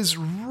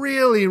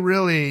really,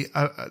 really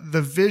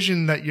the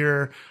vision that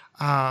you're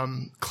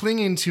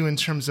clinging to in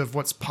terms of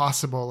what's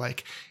possible?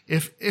 Like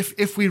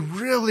if we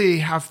really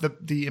have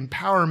the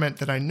empowerment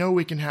that I know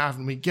we can have,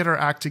 and we get our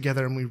act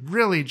together, and we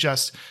really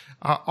just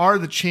are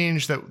the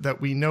change that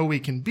we know we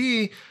can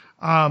be,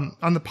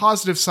 on the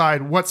positive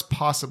side, what's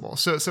possible?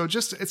 So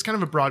just, it's kind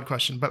of a broad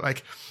question, but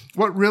like,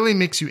 what really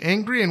makes you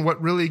angry, and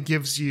what really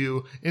gives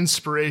you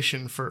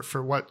inspiration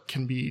for what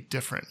can be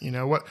different?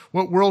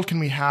 What world can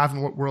we have,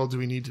 and what world do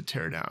we need to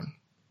tear down?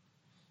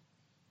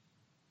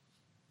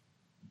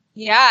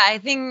 Yeah, I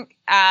think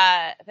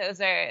those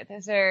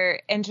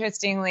are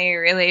interestingly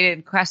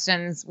related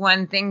questions.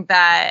 One thing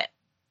that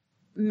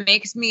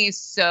makes me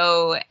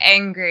so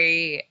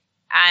angry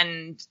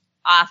and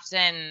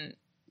often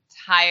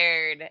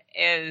tired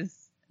is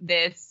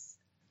this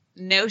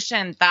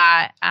notion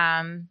that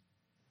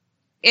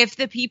if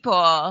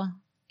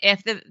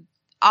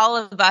all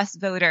of us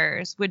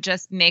voters would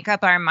just make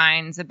up our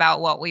minds about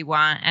what we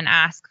want and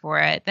ask for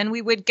it, then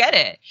we would get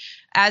it.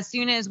 As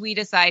soon as we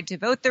decide to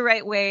vote the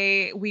right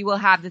way, we will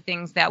have the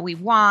things that we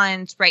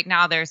want. Right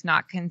now, there's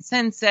not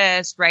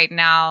consensus. Right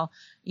now,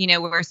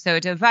 we're so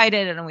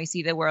divided and we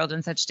see the world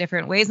in such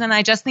different ways. And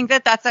I just think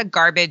that that's a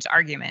garbage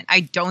argument. I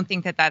don't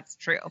think that that's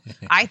true.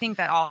 I think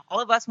that all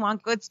of us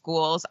want good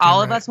schools.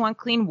 All of us want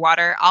clean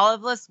water. All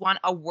of us want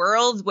a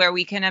world where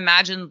we can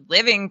imagine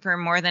living for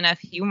more than a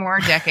few more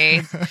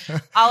decades.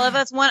 All of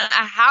us want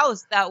a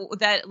house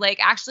that like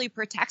actually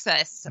protects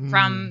us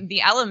from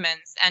the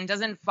elements and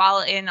doesn't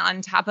fall in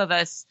on top of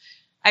us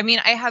I mean,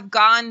 I have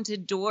gone to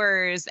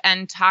doors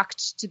and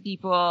talked to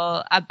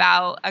people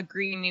about a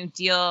Green New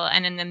Deal,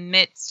 and in the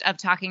midst of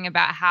talking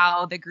about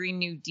how the Green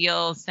New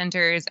Deal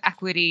centers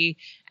equity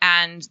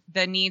and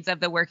the needs of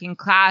the working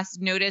class,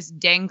 noticed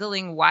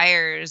dangling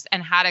wires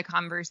and had a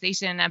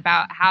conversation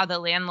about how the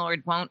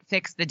landlord won't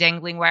fix the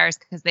dangling wires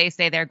because they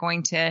say they're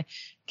going to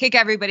kick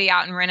everybody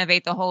out and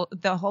renovate the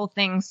whole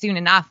thing soon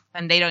enough,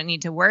 and they don't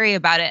need to worry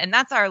about it. And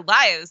that's our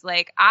lives.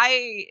 Like,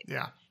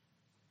 yeah.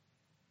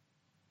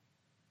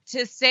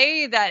 To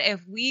say that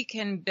if we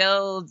can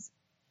build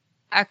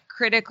a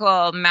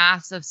critical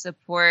mass of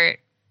support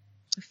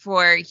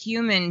for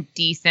human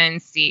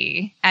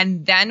decency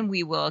and then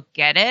we will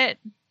get it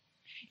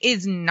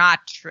is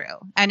not true.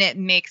 And it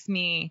makes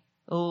me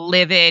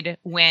livid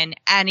when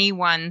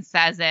anyone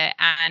says it.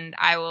 And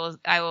I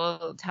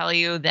will tell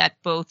you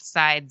that both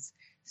sides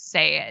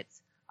say it.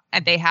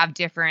 And they have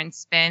different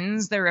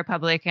spins. The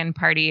Republican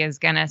Party is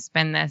going to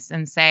spin this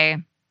and say,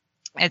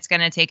 it's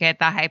going to take it at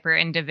the hyper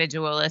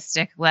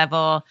individualistic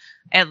level,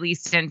 at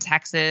least in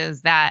Texas,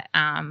 that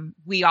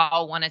we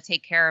all want to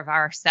take care of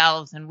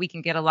ourselves and we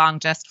can get along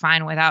just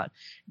fine without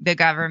the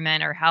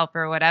government or help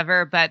or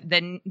whatever. But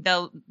the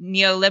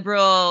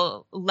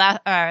neoliberal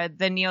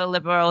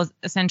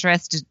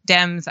centrist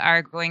Dems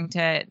are going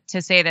to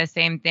say the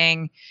same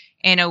thing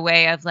in a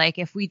way of like,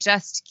 if we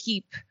just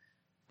keep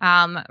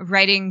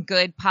writing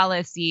good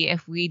policy,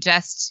 if we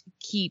just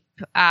keep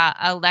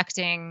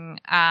electing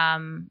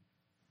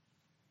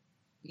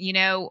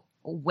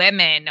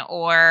women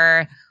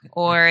or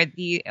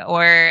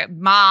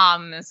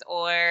moms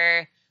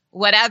or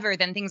whatever,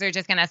 then things are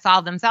just going to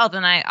solve themselves.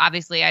 And I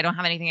don't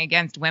have anything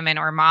against women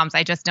or moms.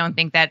 I just don't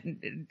think that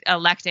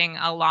electing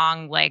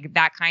along like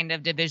that kind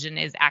of division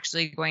is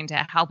actually going to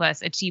help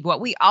us achieve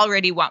what we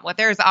already want, what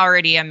there's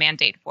already a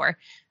mandate for.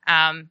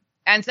 And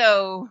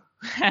so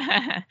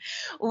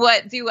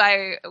what do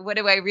I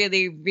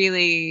really,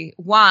 really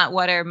want?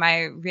 What are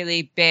my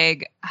really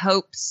big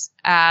hopes?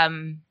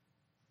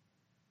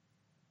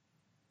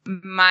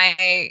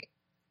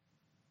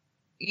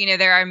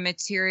 There are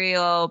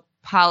material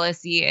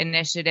policy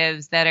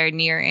initiatives that are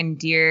near and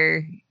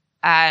dear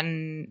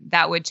and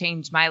that would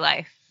change my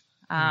life.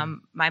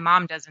 My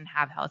mom doesn't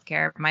have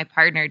healthcare. My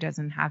partner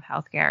doesn't have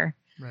healthcare.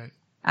 Right.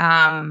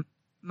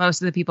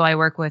 Most of the people I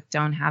work with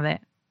don't have it.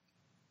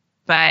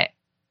 But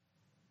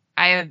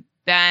I have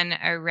been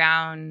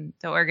around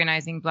the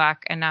organizing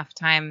block enough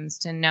times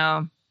to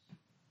know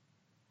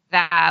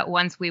that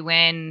once we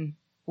win,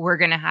 we're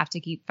going to have to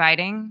keep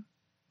fighting.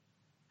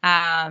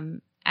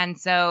 And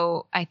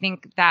so I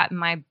think that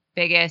my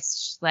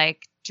biggest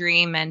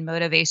dream and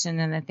motivation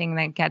and the thing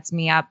that gets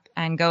me up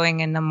and going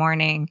in the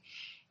morning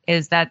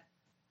is that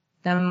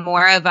the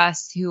more of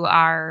us who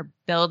are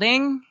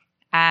building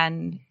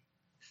and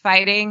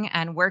fighting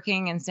and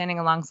working and standing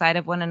alongside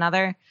of one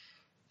another,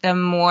 the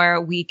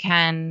more we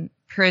can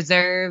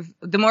preserve,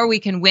 the more we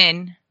can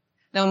win,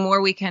 the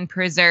more we can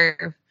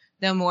preserve,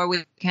 the more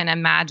we can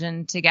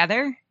imagine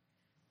together.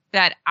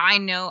 That I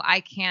know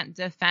I can't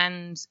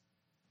defend.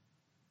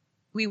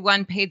 We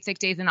won paid sick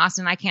days in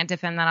Austin. I can't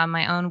defend that on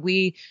my own.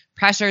 We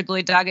pressured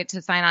Lloyd Doggett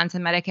to sign on to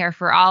Medicare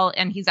for all,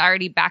 and he's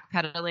already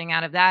backpedaling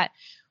out of that.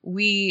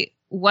 We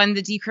won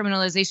the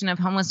decriminalization of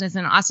homelessness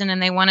in Austin, and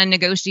they want to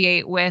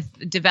negotiate with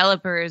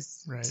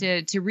developers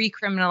to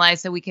recriminalize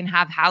so we can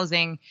have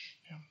housing.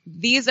 Yeah.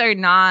 These are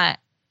not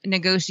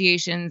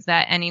negotiations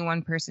that any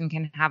one person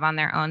can have on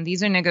their own.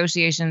 These are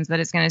negotiations that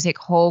it's going to take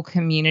whole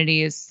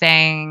communities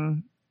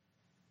saying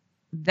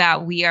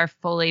that we are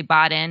fully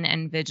bought in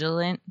and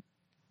vigilant.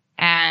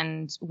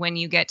 And when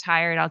you get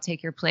tired, I'll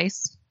take your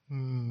place.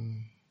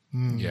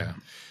 Yeah.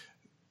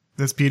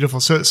 That's beautiful.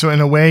 So in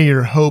a way,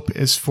 your hope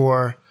is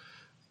for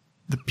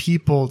the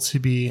people to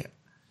be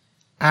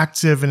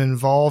active and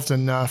involved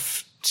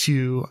enough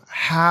to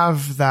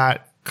have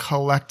that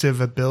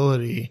collective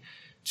ability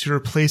to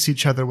replace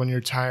each other when you're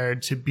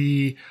tired, to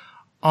be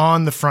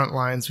on the front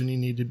lines when you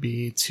need to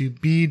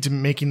be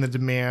making the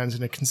demands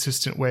in a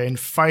consistent way and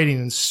fighting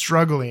and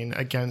struggling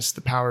against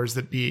the powers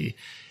that be,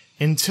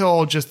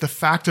 until just the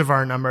fact of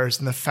our numbers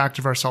and the fact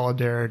of our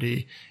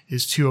solidarity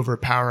is too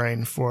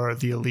overpowering for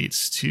the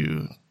elites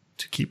to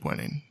keep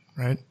winning,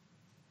 right?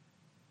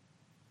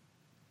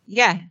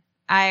 Yeah,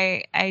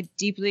 I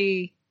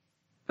deeply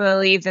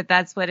believe that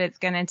that's what it's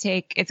going to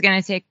take. It's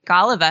going to take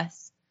all of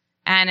us,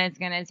 and it's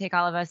going to take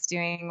all of us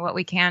doing what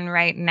we can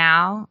right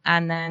now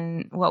and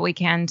then what we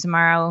can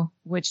tomorrow,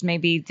 which may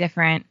be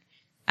different.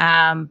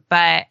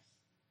 But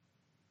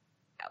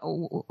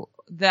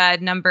the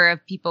number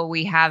of people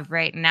we have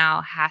right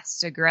now has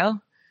to grow,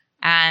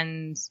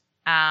 and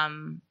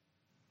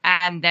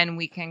then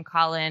we can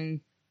call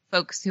in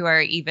folks who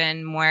are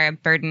even more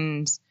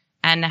burdened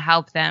and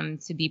help them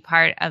to be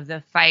part of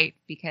the fight,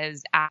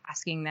 because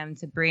asking them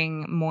to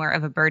bring more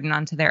of a burden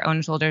onto their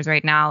own shoulders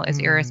right now is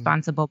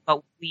irresponsible,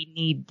 but we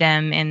need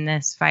them in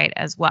this fight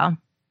as well.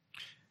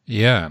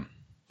 Yeah.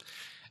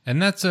 And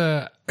that's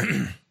I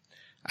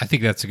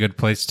think that's a good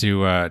place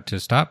to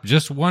stop.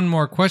 Just one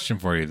more question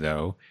for you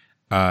though.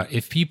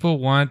 If people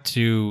want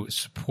to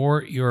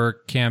support your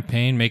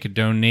campaign, make a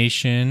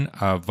donation,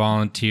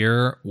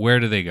 volunteer, where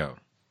do they go?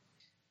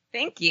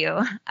 Thank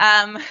you.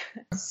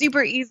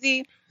 Super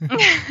easy.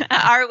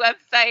 Our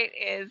website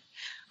is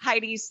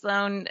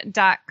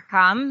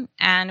HeidiSloan.com.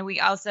 And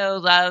we also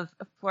love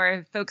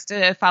for folks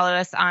to follow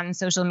us on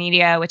social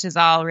media, which is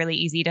all really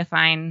easy to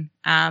find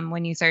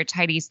when you search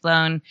Heidi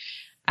Sloan.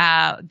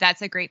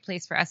 That's a great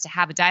place for us to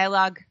have a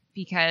dialogue,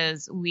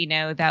 because we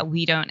know that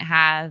we don't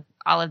have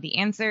all of the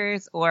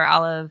answers or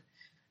all of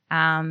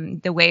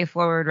the way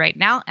forward right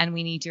now, and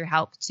we need your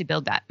help to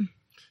build that.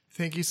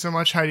 Thank you so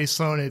much, Heidi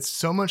Sloan. It's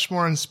so much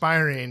more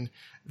inspiring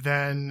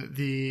than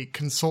the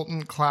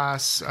consultant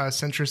class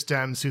centrist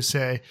Dems who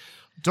say,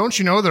 don't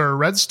you know there are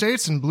red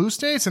states and blue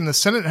states, and the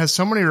Senate has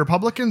so many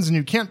Republicans, and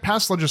you can't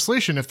pass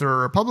legislation if there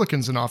are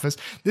Republicans in office?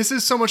 This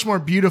is so much more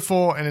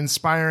beautiful and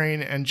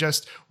inspiring, and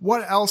just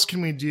what else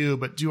can we do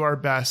but do our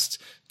best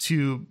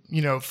to,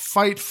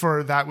 fight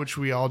for that which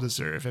we all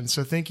deserve. And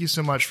so thank you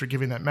so much for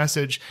giving that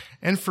message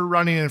and for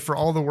running and for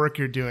all the work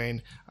you're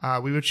doing.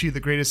 We wish you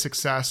the greatest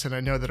success, and I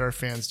know that our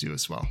fans do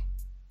as well.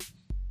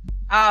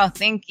 Oh,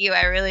 thank you.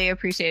 I really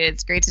appreciate it.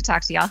 It's great to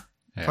talk to y'all.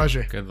 Hey,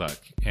 pleasure. Good luck.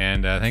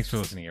 And thanks for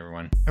listening,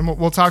 everyone. And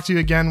we'll talk to you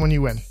again when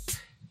you win.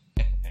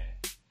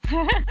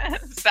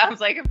 Sounds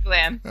like a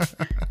plan.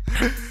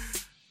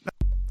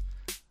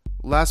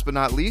 Last but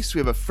not least, we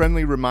have a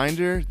friendly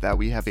reminder that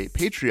we have a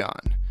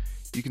Patreon.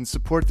 You can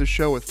support the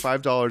show with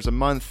 $5 a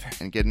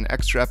month and get an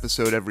extra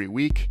episode every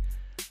week.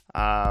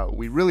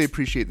 We really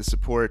appreciate the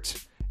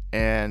support,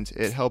 and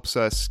it helps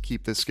us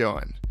keep this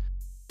going.